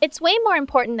 It's way more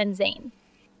important than Zane.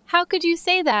 How could you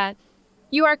say that?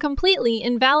 You are completely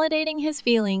invalidating his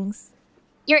feelings.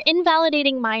 You're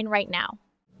invalidating mine right now.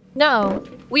 No,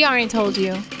 we already told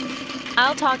you.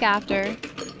 I'll talk after.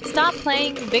 Stop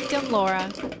playing victim, Laura.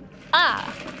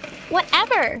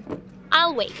 Whatever.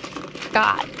 I'll wait.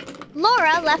 God.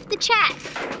 Laura left the chat.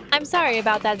 I'm sorry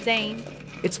about that, Zane.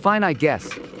 It's fine, I guess.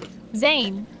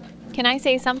 Zane, can I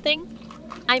say something?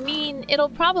 I mean, it'll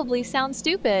probably sound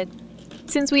stupid,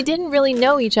 since we didn't really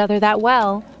know each other that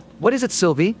well. What is it,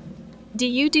 Sylvie? Do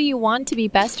you want to be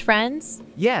best friends?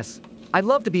 Yes. I'd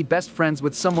love to be best friends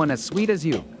with someone as sweet as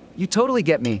you. You totally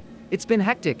get me. It's been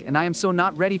hectic and I am so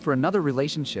not ready for another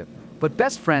relationship. But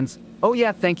best friends, oh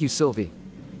yeah, thank you, Sylvie.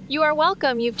 You are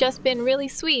welcome. You've just been really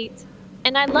sweet.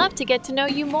 And I'd love to get to know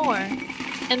you more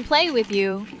and play with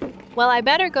you. Well, I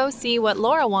better go see what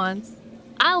Laura wants.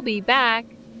 I'll be back.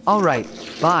 All right,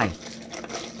 bye.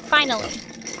 Finally.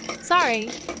 Sorry,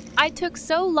 I took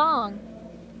so long.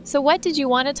 So what did you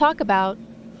want to talk about?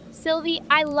 Sylvie,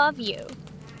 I love you.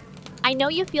 I know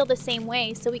you feel the same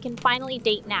way, so we can finally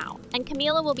date now, and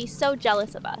Camila will be so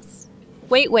jealous of us.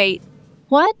 Wait.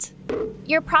 What?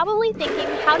 You're probably thinking,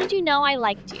 how did you know I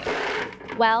liked you?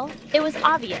 Well, it was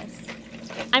obvious.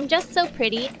 I'm just so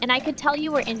pretty, and I could tell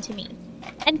you were into me.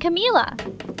 And Camila!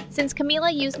 Since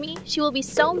Camila used me, she will be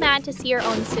so mad to see her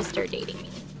own sister dating me.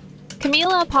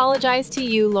 Camila apologized to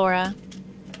you, Laura.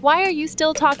 Why are you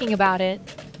still talking about it?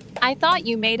 I thought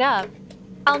you made up.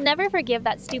 I'll never forgive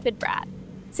that stupid brat.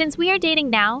 Since we are dating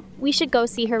now, we should go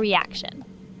see her reaction.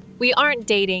 We aren't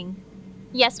dating.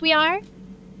 Yes, we are.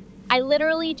 I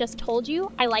literally just told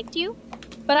you I liked you.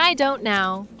 But I don't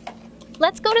now.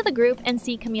 Let's go to the group and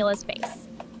see Camila's face.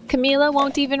 Camila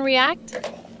won't even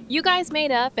react? You guys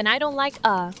made up and I don't like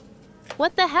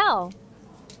What the hell?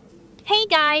 Hey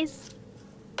guys!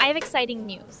 I have exciting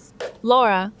news.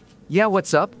 Laura. Yeah,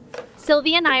 what's up?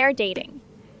 Sylvie and I are dating.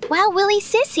 Wow, Willie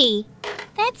Sissy.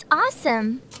 That's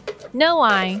awesome. No,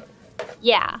 I.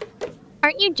 Yeah.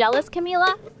 Aren't you jealous,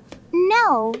 Camila?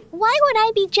 No, why would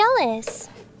I be jealous?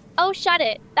 Oh, shut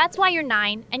it. That's why you're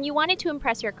 9 and you wanted to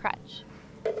impress your crush.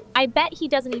 I bet he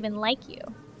doesn't even like you.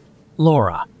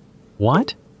 Laura.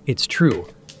 What? It's true.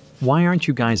 Why aren't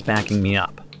you guys backing me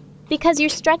up? Because you're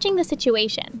stretching the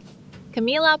situation.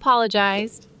 Camila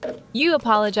apologized. You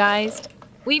apologized.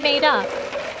 We made up.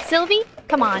 Sylvie,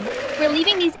 come on. We're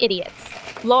leaving these idiots.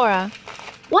 Laura.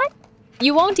 What?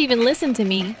 You won't even listen to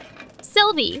me.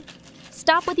 Sylvie,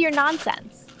 stop with your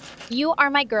nonsense. You are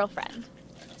my girlfriend.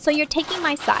 So you're taking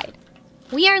my side.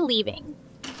 We are leaving.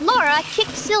 Laura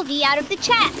kicked Sylvie out of the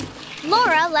chat.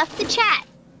 Laura left the chat.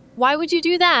 Why would you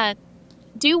do that?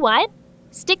 Do what?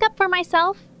 Stick up for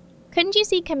myself? Couldn't you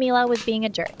see Camila was being a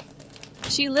jerk?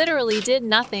 She literally did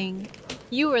nothing.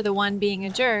 You were the one being a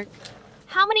jerk.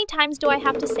 How many times do I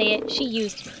have to say it? She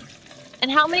used me.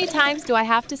 And how many times do I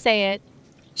have to say it?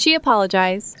 She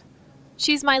apologized.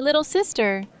 She's my little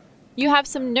sister. You have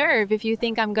some nerve if you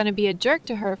think I'm going to be a jerk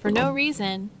to her for no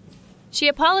reason. She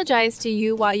apologized to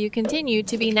you while you continued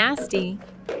to be nasty.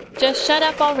 Just shut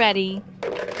up already.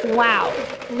 Wow.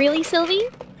 Really, Sylvie?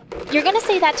 You're going to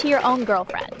say that to your own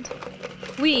girlfriend.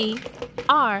 We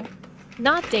are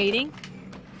not dating.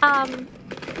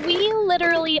 We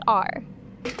literally are.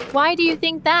 Why do you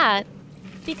think that?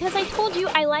 Because I told you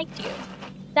I liked you.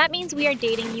 That means we are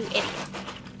dating, you idiot.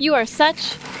 You are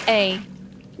such a...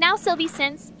 Now, Sylvie,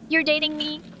 since you're dating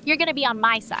me, you're gonna be on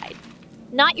my side.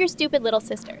 Not your stupid little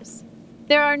sister's.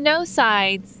 There are no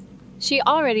sides. She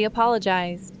already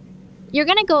apologized. You're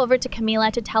gonna go over to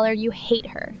Camila to tell her you hate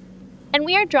her. And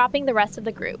we are dropping the rest of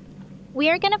the group. We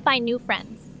are gonna find new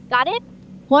friends. Got it?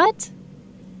 What?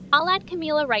 I'll add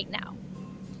Camila right now.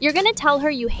 You're gonna tell her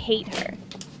you hate her.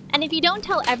 And if you don't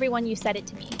tell everyone you said it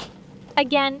to me.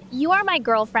 Again, you are my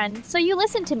girlfriend, so you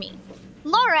listen to me.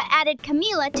 Laura added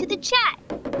Camila to the chat.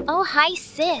 Oh, hi,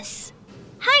 sis.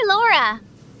 Hi, Laura.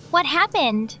 What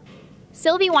happened?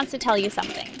 Sylvie wants to tell you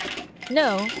something.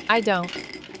 No, I don't.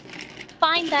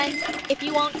 Fine then. If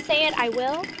you won't say it, I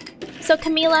will. So,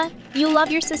 Camila, you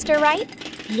love your sister, right?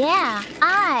 Yeah,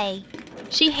 I.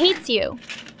 She hates you.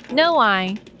 No,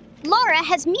 I. Laura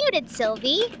has muted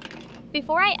Sylvie.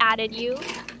 Before I added you,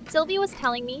 Sylvie was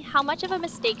telling me how much of a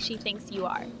mistake she thinks you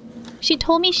are. She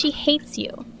told me she hates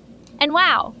you. And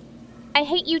wow, I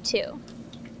hate you too.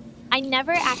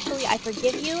 I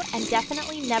forgive you and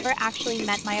definitely never actually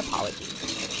meant my apology.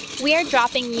 We are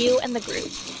dropping you and the group.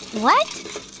 What?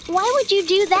 Why would you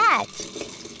do that?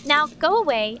 Now go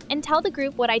away and tell the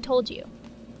group what I told you.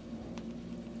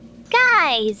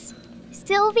 Guys,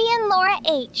 Sylvie and Laura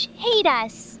H. hate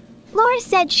us. Laura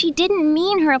said she didn't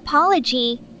mean her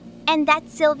apology, and that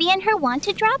Sylvie and her want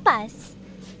to drop us.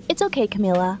 It's okay,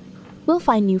 Camila. We'll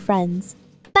find new friends.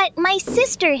 But my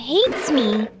sister hates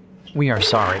me. We are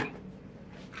sorry.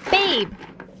 Babe!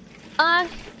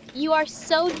 You are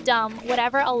so dumb,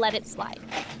 whatever, I'll let it slide.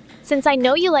 Since I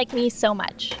know you like me so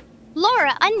much.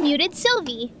 Laura unmuted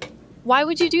Sylvie. Why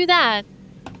would you do that?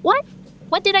 What?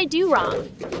 What did I do wrong?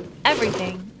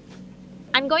 Everything.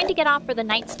 I'm going to get off for the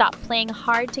night. Stop playing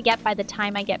hard to get by the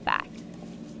time I get back.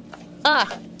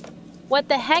 Ugh. What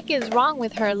the heck is wrong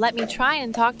with her? Let me try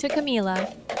and talk to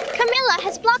Camila. Camila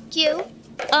has blocked you.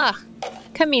 Ugh.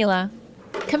 Camila.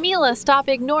 Camila, stop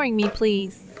ignoring me,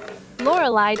 please. Laura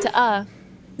lied to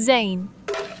Zane.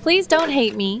 Please don't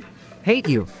hate me. Hate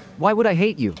you? Why would I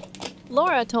hate you?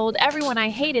 Laura told everyone I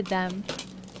hated them.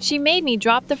 She made me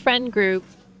drop the friend group.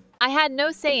 I had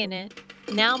no say in it.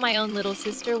 Now my own little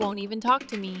sister won't even talk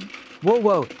to me.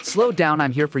 Whoa, slow down,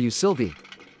 I'm here for you, Sylvie.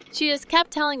 She just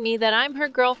kept telling me that I'm her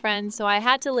girlfriend, so I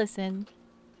had to listen.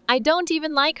 I don't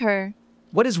even like her.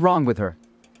 What is wrong with her?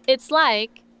 It's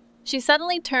like she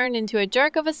suddenly turned into a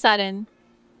jerk of a sudden.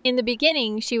 In the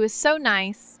beginning, she was so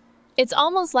nice. It's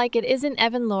almost like it isn't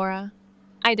Evan Laura.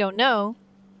 I don't know.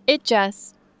 It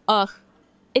just,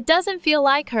 It doesn't feel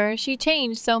like her. She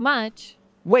changed so much.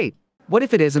 Wait, what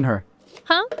if it isn't her?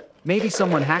 Huh? Maybe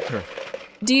someone hacked her.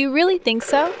 Do you really think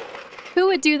so? Who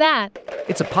would do that?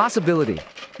 It's a possibility.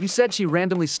 You said she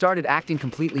randomly started acting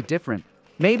completely different.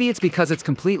 Maybe it's because it's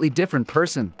completely different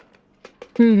person.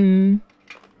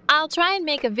 I'll try and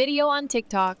make a video on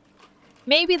TikTok.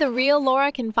 Maybe the real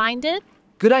Laura can find it?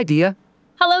 Good idea.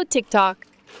 Hello, TikTok.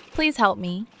 Please help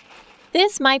me.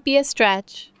 This might be a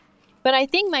stretch, but I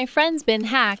think my friend's been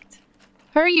hacked.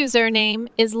 Her username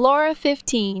is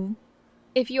Laura15.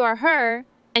 If you are her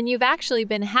and you've actually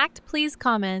been hacked, please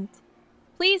comment.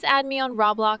 Please add me on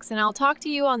Roblox and I'll talk to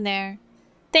you on there.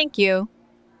 Thank you.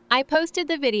 I posted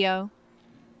the video.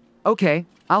 Okay,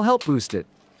 I'll help boost it.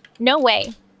 No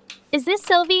way. Is this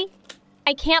Sylvie?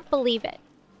 I can't believe it.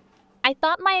 I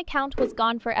thought my account was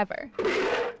gone forever.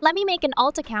 Let me make an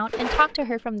alt account and talk to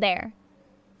her from there.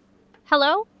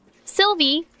 Hello?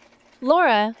 Sylvie?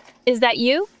 Laura, is that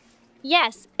you?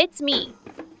 Yes, it's me.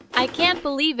 I can't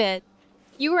believe it.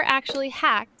 You were actually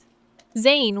hacked.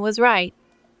 Zane was right.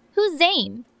 Who's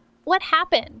Zane? What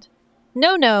happened?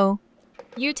 No.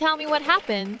 You tell me what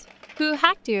happened. Who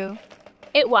hacked you?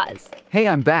 It was. Hey,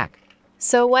 I'm back.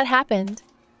 So what happened?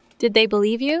 Did they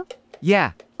believe you?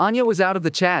 Yeah, Anya was out of the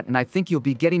chat and I think you'll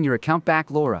be getting your account back,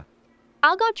 Laura.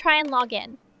 I'll go try and log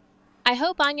in. I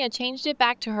hope Anya changed it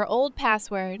back to her old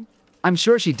password. I'm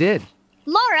sure she did.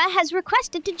 Laura has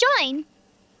requested to join.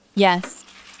 Yes.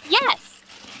 Yes!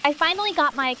 I finally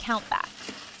got my account back.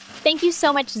 Thank you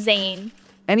so much, Zane.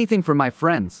 Anything for my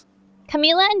friends.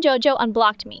 Camila and Jojo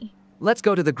unblocked me. Let's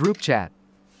go to the group chat.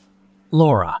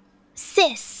 Laura.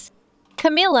 Sis.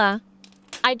 Camila,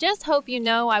 I just hope you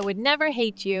know I would never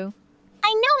hate you.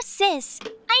 I know, sis.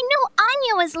 I know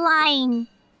Anya was lying.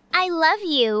 I love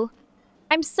you.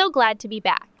 I'm so glad to be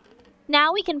back.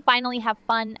 Now we can finally have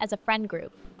fun as a friend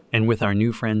group. And with our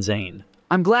new friend Zane.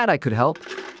 I'm glad I could help.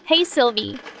 Hey,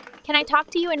 Sylvie. Can I talk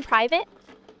to you in private?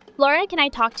 Laura, can I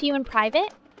talk to you in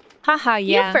private? Haha,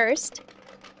 yeah. You first.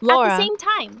 Laura. At the same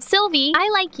time. Sylvie, I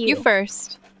like you. You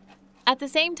first. At the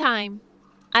same time.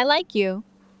 I like you.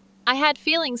 I had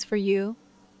feelings for you,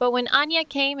 but when Anya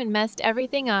came and messed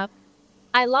everything up,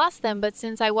 I lost them, but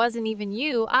since I wasn't even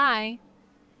you, I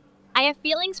have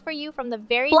feelings for you from the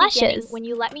very Blushes. beginning when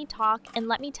you let me talk and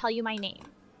let me tell you my name.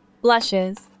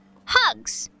 Blushes.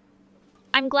 Hugs.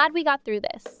 I'm glad we got through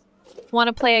this. Want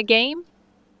to play a game?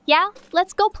 Yeah,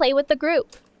 let's go play with the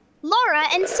group. Laura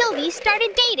and Sylvie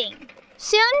started dating.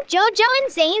 Soon, Jojo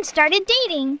and Zane started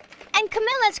dating. And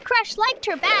Camilla's crush liked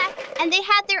her back, and they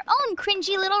had their own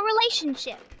cringy little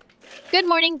relationship. Good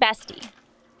morning, bestie.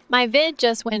 My vid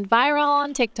just went viral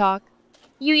on TikTok.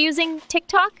 You using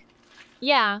TikTok?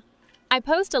 Yeah. I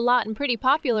post a lot and pretty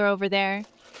popular over there.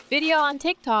 Video on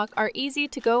TikTok are easy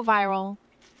to go viral.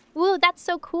 Woo, that's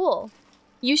so cool.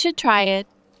 You should try it.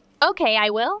 Okay, I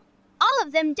will. All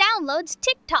of them downloads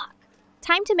TikTok.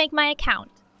 Time to make my account.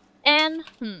 And,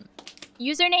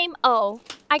 username,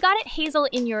 I got it Hazel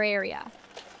in your area.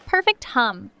 Perfect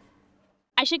hum.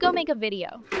 I should go make a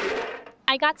video.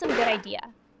 I got some good idea.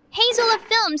 Hazel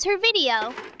films her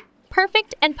video.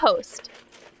 Perfect and post.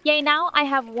 Yay, now I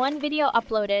have one video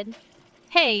uploaded.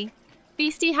 Hey,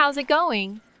 Beastie, how's it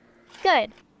going?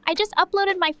 Good. I just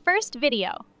uploaded my first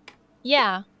video.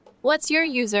 Yeah. What's your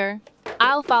user?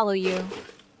 I'll follow you.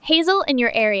 Hazel in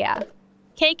your area.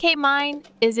 KK mine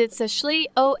is it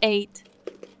Sashli08.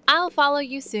 I'll follow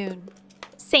you soon.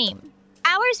 Same.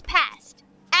 Hours passed.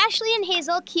 Ashley and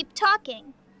Hazel keep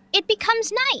talking. It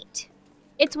becomes night.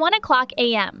 It's 1:00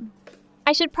 a.m.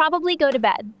 I should probably go to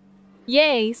bed.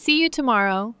 Yay, see you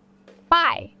tomorrow.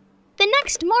 Bye. The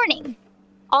next morning.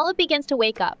 Olive begins to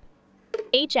wake up.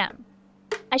 HM.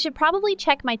 I should probably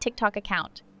check my TikTok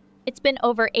account. It's been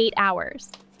over 8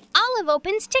 hours. Olive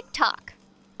opens TikTok.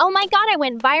 Oh my god, I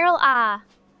went viral, ah.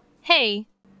 Hey,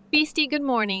 Beastie, good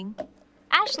morning.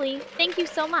 Ashley, thank you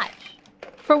so much.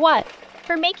 For what?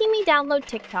 For making me download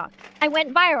TikTok. I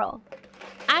went viral.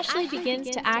 Ashley begins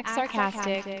to act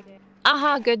sarcastic.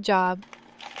 Aha, good job.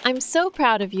 I'm so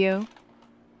proud of you.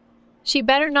 She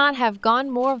better not have gone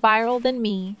more viral than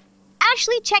me.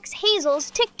 Ashley checks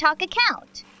Hazel's TikTok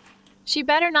account. She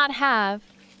better not have.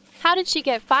 How did she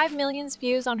get 5 million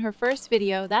views on her first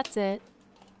video? That's it.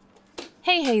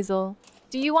 Hey Hazel,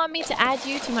 do you want me to add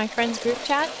you to my friend's group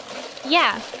chat?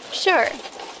 Yeah, sure.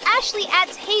 Ashley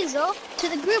adds Hazel to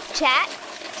the group chat.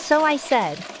 So I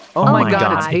said. Oh my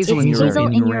god, it's Hazel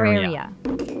in your area.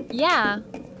 Yeah,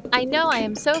 I know I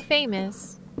am so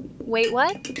famous. Wait,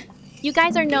 what? You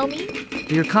guys are know me?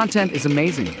 Your content is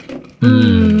amazing.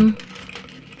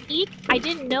 Eek, I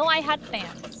didn't know I had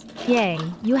fans. Yay,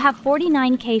 you have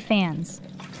 49K fans.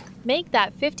 Make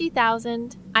that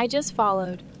 50,000. I just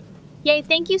followed. Yay,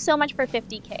 thank you so much for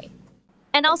 50K.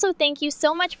 And also thank you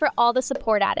so much for all the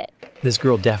support at it. This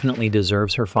girl definitely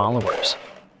deserves her followers.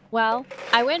 Well,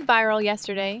 I went viral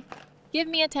yesterday. Give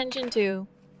me attention too.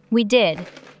 We did.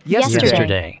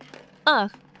 Yesterday.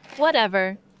 Ugh,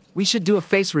 whatever. We should do a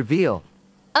face reveal.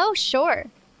 Oh, sure.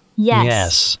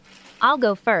 Yes. I'll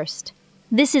go first.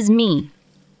 This is me.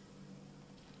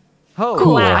 Ho,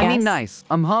 Cool, I I mean guess.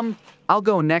 nice. I'll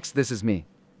go next, this is me.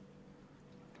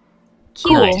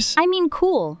 Cute. Nice. I mean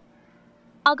cool.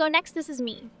 I'll go next. This is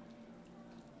me.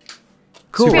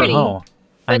 Cool. Super Pretty, ho.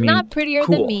 but I mean, not prettier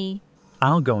cool. than me.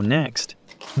 I'll go next.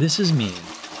 This is me.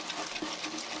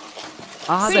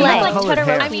 Ah, Pretty the much like colored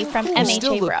hair. Todoroki from You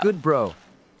still MHA look Bro. good, bro.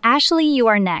 Ashley, you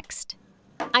are next.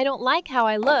 I don't like how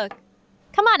I look.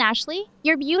 Come on, Ashley.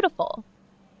 You're beautiful.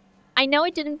 I know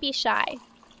it didn't be shy.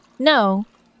 No.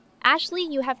 Ashley,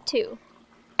 you have 2.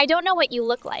 I don't know what you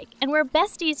look like, and we're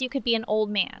besties. You could be an old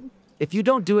man. If you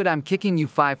don't do it, I'm kicking you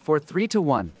 5, 4, 3 to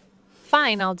 1.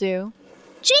 Fine, I'll do.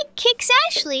 Jake kicks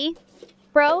Ashley.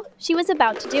 Bro, she was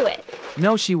about to do it.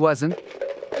 No, she wasn't.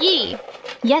 Yee.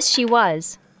 Yes, she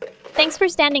was. Thanks for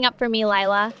standing up for me,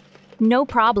 Lila. No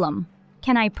problem.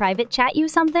 Can I private chat you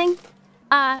something?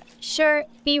 Sure.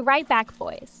 Be right back,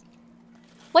 boys.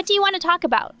 What do you want to talk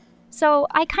about? So,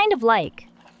 I kind of like.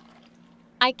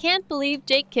 I can't believe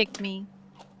Jake kicked me.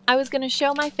 I was gonna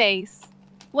show my face.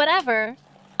 Whatever.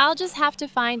 I'll just have to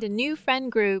find a new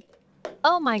friend group.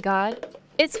 Oh my god.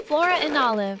 It's Flora and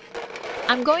Olive.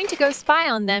 I'm going to go spy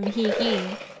on them, hee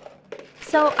hee.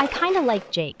 So, I kind of like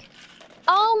Jake.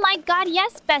 Oh my god,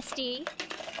 yes, bestie.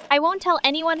 I won't tell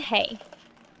anyone hey.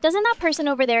 Doesn't that person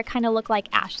over there kind of look like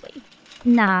Ashley?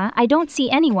 Nah, I don't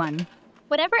see anyone.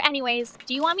 Whatever, anyways,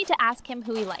 do you want me to ask him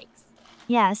who he likes?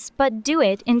 Yes, but do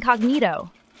it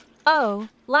incognito. Oh,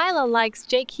 Lila likes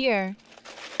Jake here.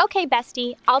 Okay,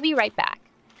 bestie, I'll be right back.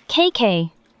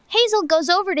 KK. Hazel goes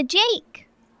over to Jake.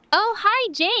 Oh,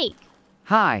 hi, Jake.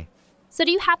 Hi. So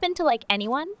do you happen to like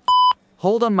anyone?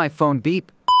 Hold on, my phone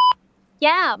beep.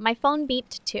 Yeah, my phone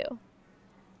beeped too.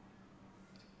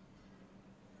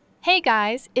 Hey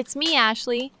guys, it's me,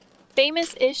 Ashley.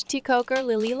 Famous-ish TikToker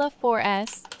Lilila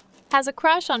 4S has a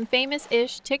crush on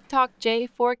famous-ish TikTok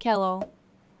J4 Kello.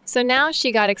 So now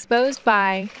she got exposed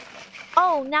by...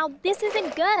 Oh, now this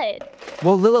isn't good.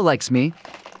 Well, Lila likes me.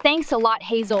 Thanks a lot,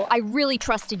 Hazel. I really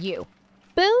trusted you.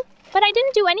 Boo, but I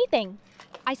didn't do anything.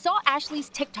 I saw Ashley's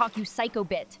TikTok, you psycho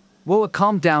bit. Whoa,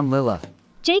 calm down, Lila.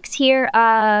 Jake's here,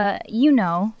 you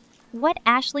know. What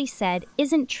Ashley said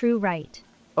isn't true, right?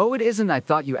 Oh, it isn't. I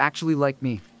thought you actually liked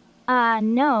me.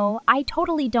 No, I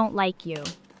totally don't like you.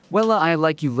 Well, I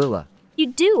like you, Lila. You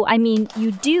do, I mean,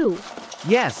 you do.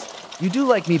 Yes, you do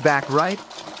like me back, right?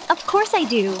 Of course I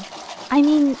do. I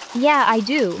mean, yeah, I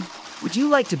do. Would you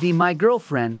like to be my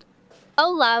girlfriend?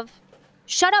 Oh, love.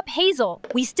 Shut up, Hazel.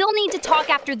 We still need to talk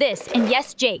after this, and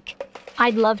yes, Jake.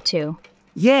 I'd love to.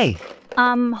 Yay!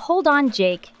 Hold on,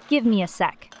 Jake. Give me a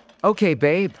sec. Okay,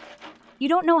 babe. You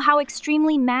don't know how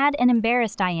extremely mad and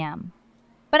embarrassed I am.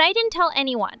 But I didn't tell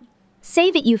anyone.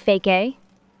 Save it, you fake A.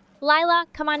 Lila,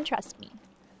 come on, trust me.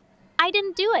 I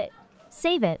didn't do it.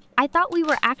 Save it. I thought we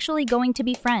were actually going to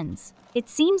be friends. It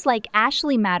seems like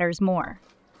Ashley matters more.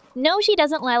 No, she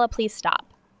doesn't, Lila. Please stop.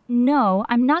 No,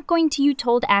 I'm not going to you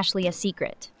told Ashley a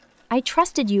secret. I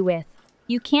trusted you with.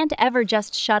 You can't ever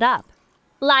just shut up.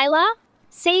 Lila?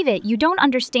 Save it. You don't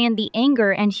understand the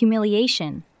anger and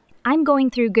humiliation. I'm going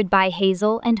through goodbye,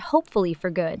 Hazel, and hopefully for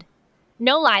good.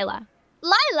 No, Lila.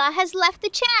 Lila has left the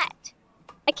chat.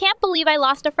 I can't believe I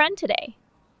lost a friend today.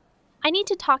 I need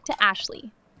to talk to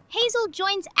Ashley. Hazel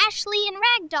joins Ashley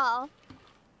and Ragdoll.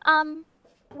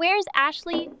 Where's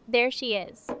Ashley? There she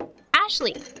is.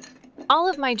 Ashley! All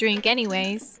of my drink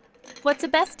anyways. What's a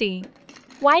bestie?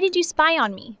 Why did you spy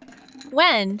on me?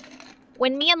 When?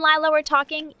 When me and Lila were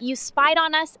talking, you spied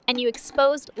on us and you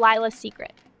exposed Lila's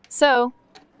secret. So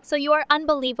you are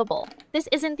unbelievable. This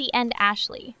isn't the end,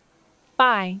 Ashley.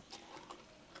 Bye.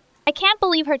 I can't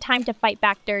believe her time to fight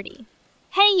back dirty.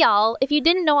 Hey y'all, if you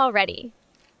didn't know already,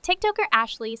 TikToker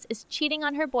Ashley's is cheating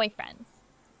on her boyfriends.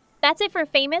 That's it for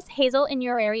famous Hazel in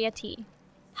your area tea.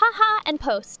 Haha and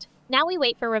post. Now we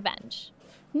wait for revenge.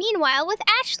 Meanwhile, with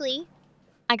Ashley,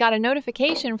 I got a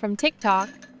notification from TikTok.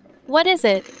 What is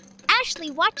it?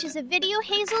 Ashley watches a video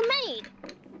Hazel made.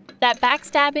 That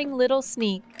backstabbing little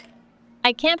sneak.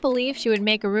 I can't believe she would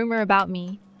make a rumor about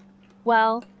me.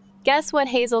 Well, guess what,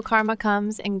 Hazel karma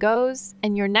comes and goes,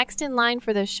 and you're next in line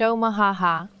for the show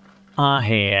mahaha.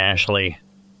 Hey, Ashley.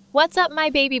 What's up,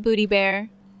 my baby booty bear?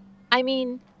 I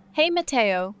mean, hey,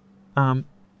 Mateo.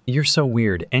 You're so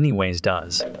weird anyways,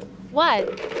 does.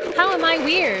 What? How am I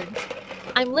weird?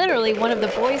 I'm literally one of the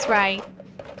boys, right?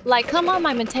 Like, come on,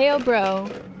 my Mateo bro.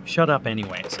 Shut up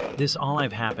anyways. This all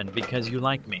I've happened because you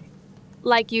like me.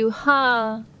 Like you,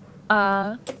 huh?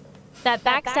 That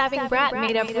backstabbing brat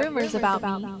made up rumors about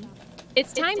me.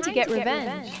 It's time to get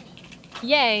revenge.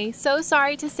 Yay, so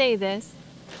sorry to say this,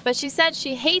 but she said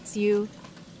she hates you.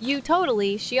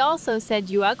 She also said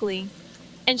you ugly.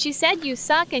 And she said you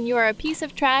suck and you are a piece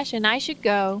of trash and I should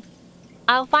go.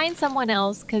 I'll find someone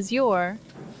else because you're...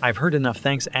 I've heard enough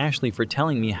thanks Ashley for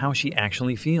telling me how she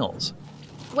actually feels.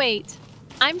 Wait,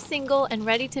 I'm single and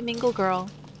ready to mingle, girl.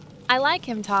 I like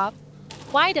him, Top.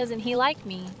 Why doesn't he like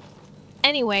me?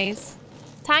 Anyways,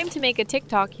 time to make a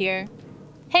TikTok here.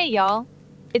 Hey y'all,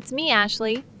 it's me,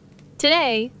 Ashley.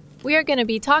 Today, we are going to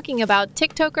be talking about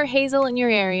TikToker Hazel in your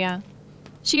area.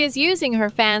 She is using her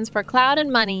fans for clout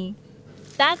and money.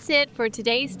 That's it for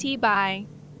today's tea. Bye.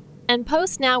 And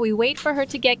post now, we wait for her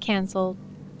to get canceled.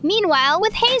 Meanwhile,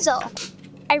 with Hazel.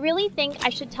 I really think I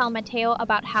should tell Mateo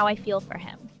about how I feel for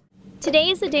him. Today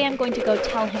is the day I'm going to go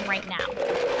tell him right now.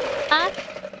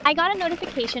 I got a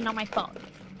notification on my phone.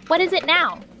 What is it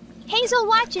now? Hazel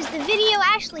watches the video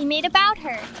Ashley made about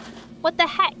her. What the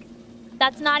heck?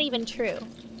 That's not even true.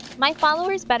 My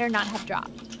followers better not have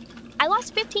dropped. I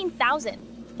lost 15,000.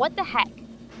 What the heck?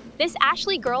 This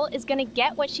Ashley girl is gonna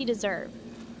get what she deserves.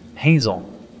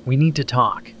 Hazel, we need to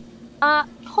talk.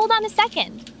 Hold on a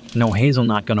second. No, Hazel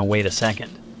not gonna wait a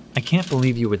second. I can't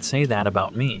believe you would say that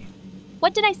about me.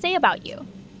 What did I say about you?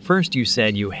 First you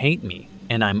said you hate me,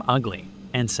 and I'm ugly.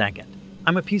 And second,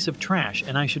 I'm a piece of trash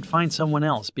and I should find someone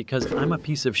else because I'm a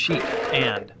piece of shit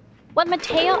and... What,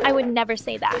 Mateo? I would never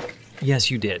say that.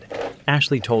 Yes, you did.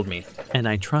 Ashley told me, and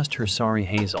I trust her. Sorry,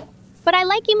 Hazel. But I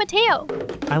like you, Mateo.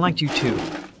 I liked you too,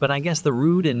 but I guess the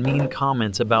rude and mean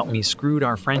comments about me screwed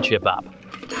our friendship up.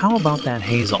 How about that,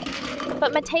 Hazel?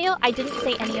 But Mateo, I didn't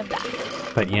say any of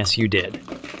that. But yes, you did.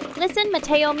 Listen,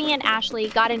 Mateo, me and Ashley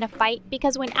got in a fight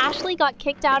because when Ashley got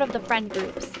kicked out of the friend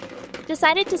groups,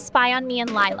 decided to spy on me and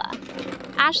Lila.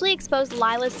 Ashley exposed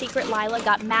Lila's secret. Lila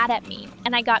got mad at me,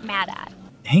 and I got mad at.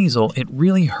 Hazel, it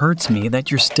really hurts me that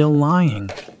you're still lying.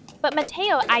 But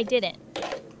Mateo, I didn't.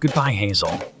 Goodbye,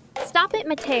 Hazel. Stop it,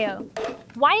 Mateo.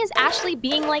 Why is Ashley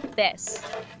being like this?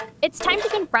 It's time to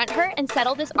confront her and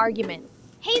settle this argument.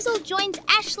 Hazel joins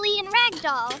Ashley in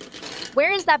Ragdoll.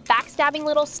 Where is that backstabbing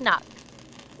little snuff?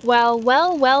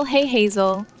 Well, hey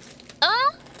Hazel.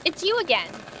 It's you again.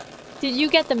 Did you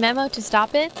get the memo to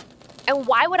stop it? And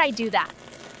why would I do that?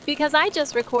 Because I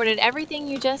just recorded everything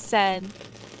you just said.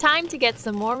 Time to get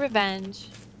some more revenge.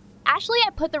 Ashley, I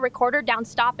put the recorder down.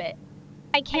 Stop it.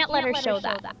 I can't let her show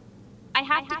that. I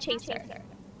have to chase her.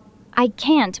 I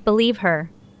can't believe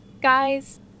her.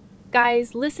 Guys,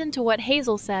 listen to what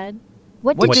Hazel said.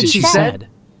 What did she say?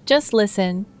 Just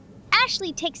listen.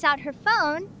 Ashley takes out her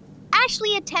phone.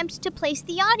 Ashley attempts to place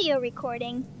the audio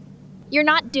recording. You're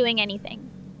not doing anything.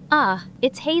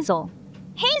 It's Hazel.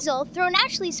 Hazel thrown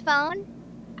Ashley's phone.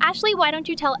 Ashley, why don't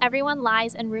you tell everyone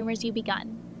lies and rumors you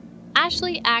begun?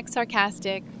 Ashley acts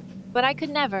sarcastic, but I could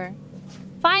never.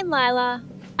 Fine, Lila.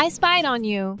 I spied on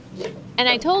you. And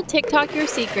I told TikTok your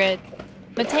secret.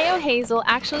 Mateo Hazel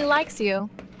actually likes you.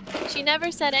 She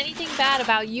never said anything bad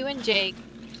about you and Jake.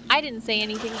 I didn't say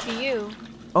anything to you.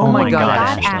 Oh my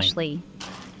God, Ashley.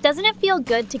 Doesn't it feel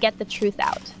good to get the truth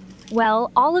out?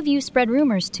 Well, all of you spread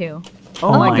rumors too.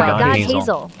 Oh my God,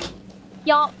 Hazel.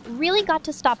 Y'all really got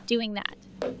to stop doing that.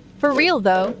 For real,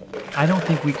 though. I don't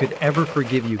think we could ever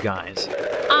forgive you guys.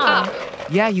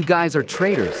 Yeah, you guys are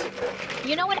traitors.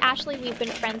 You know what, Ashley? We've been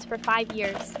friends for 5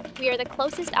 years. We are the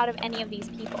closest out of any of these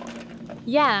people.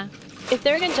 Yeah, if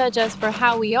they're gonna judge us for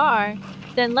how we are,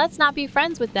 then let's not be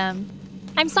friends with them.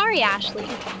 I'm sorry, Ashley.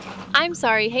 I'm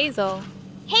sorry, Hazel.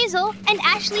 Hazel and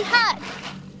Ashley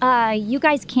hug. You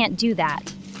guys can't do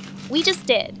that. We just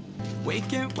did.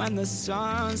 Waking when the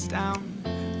sun's down.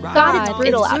 God, it's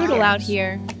brutal out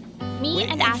here. Me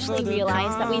and Ashley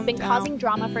realized that we've been causing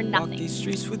drama for nothing.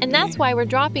 And that's why we're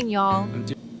dropping y'all.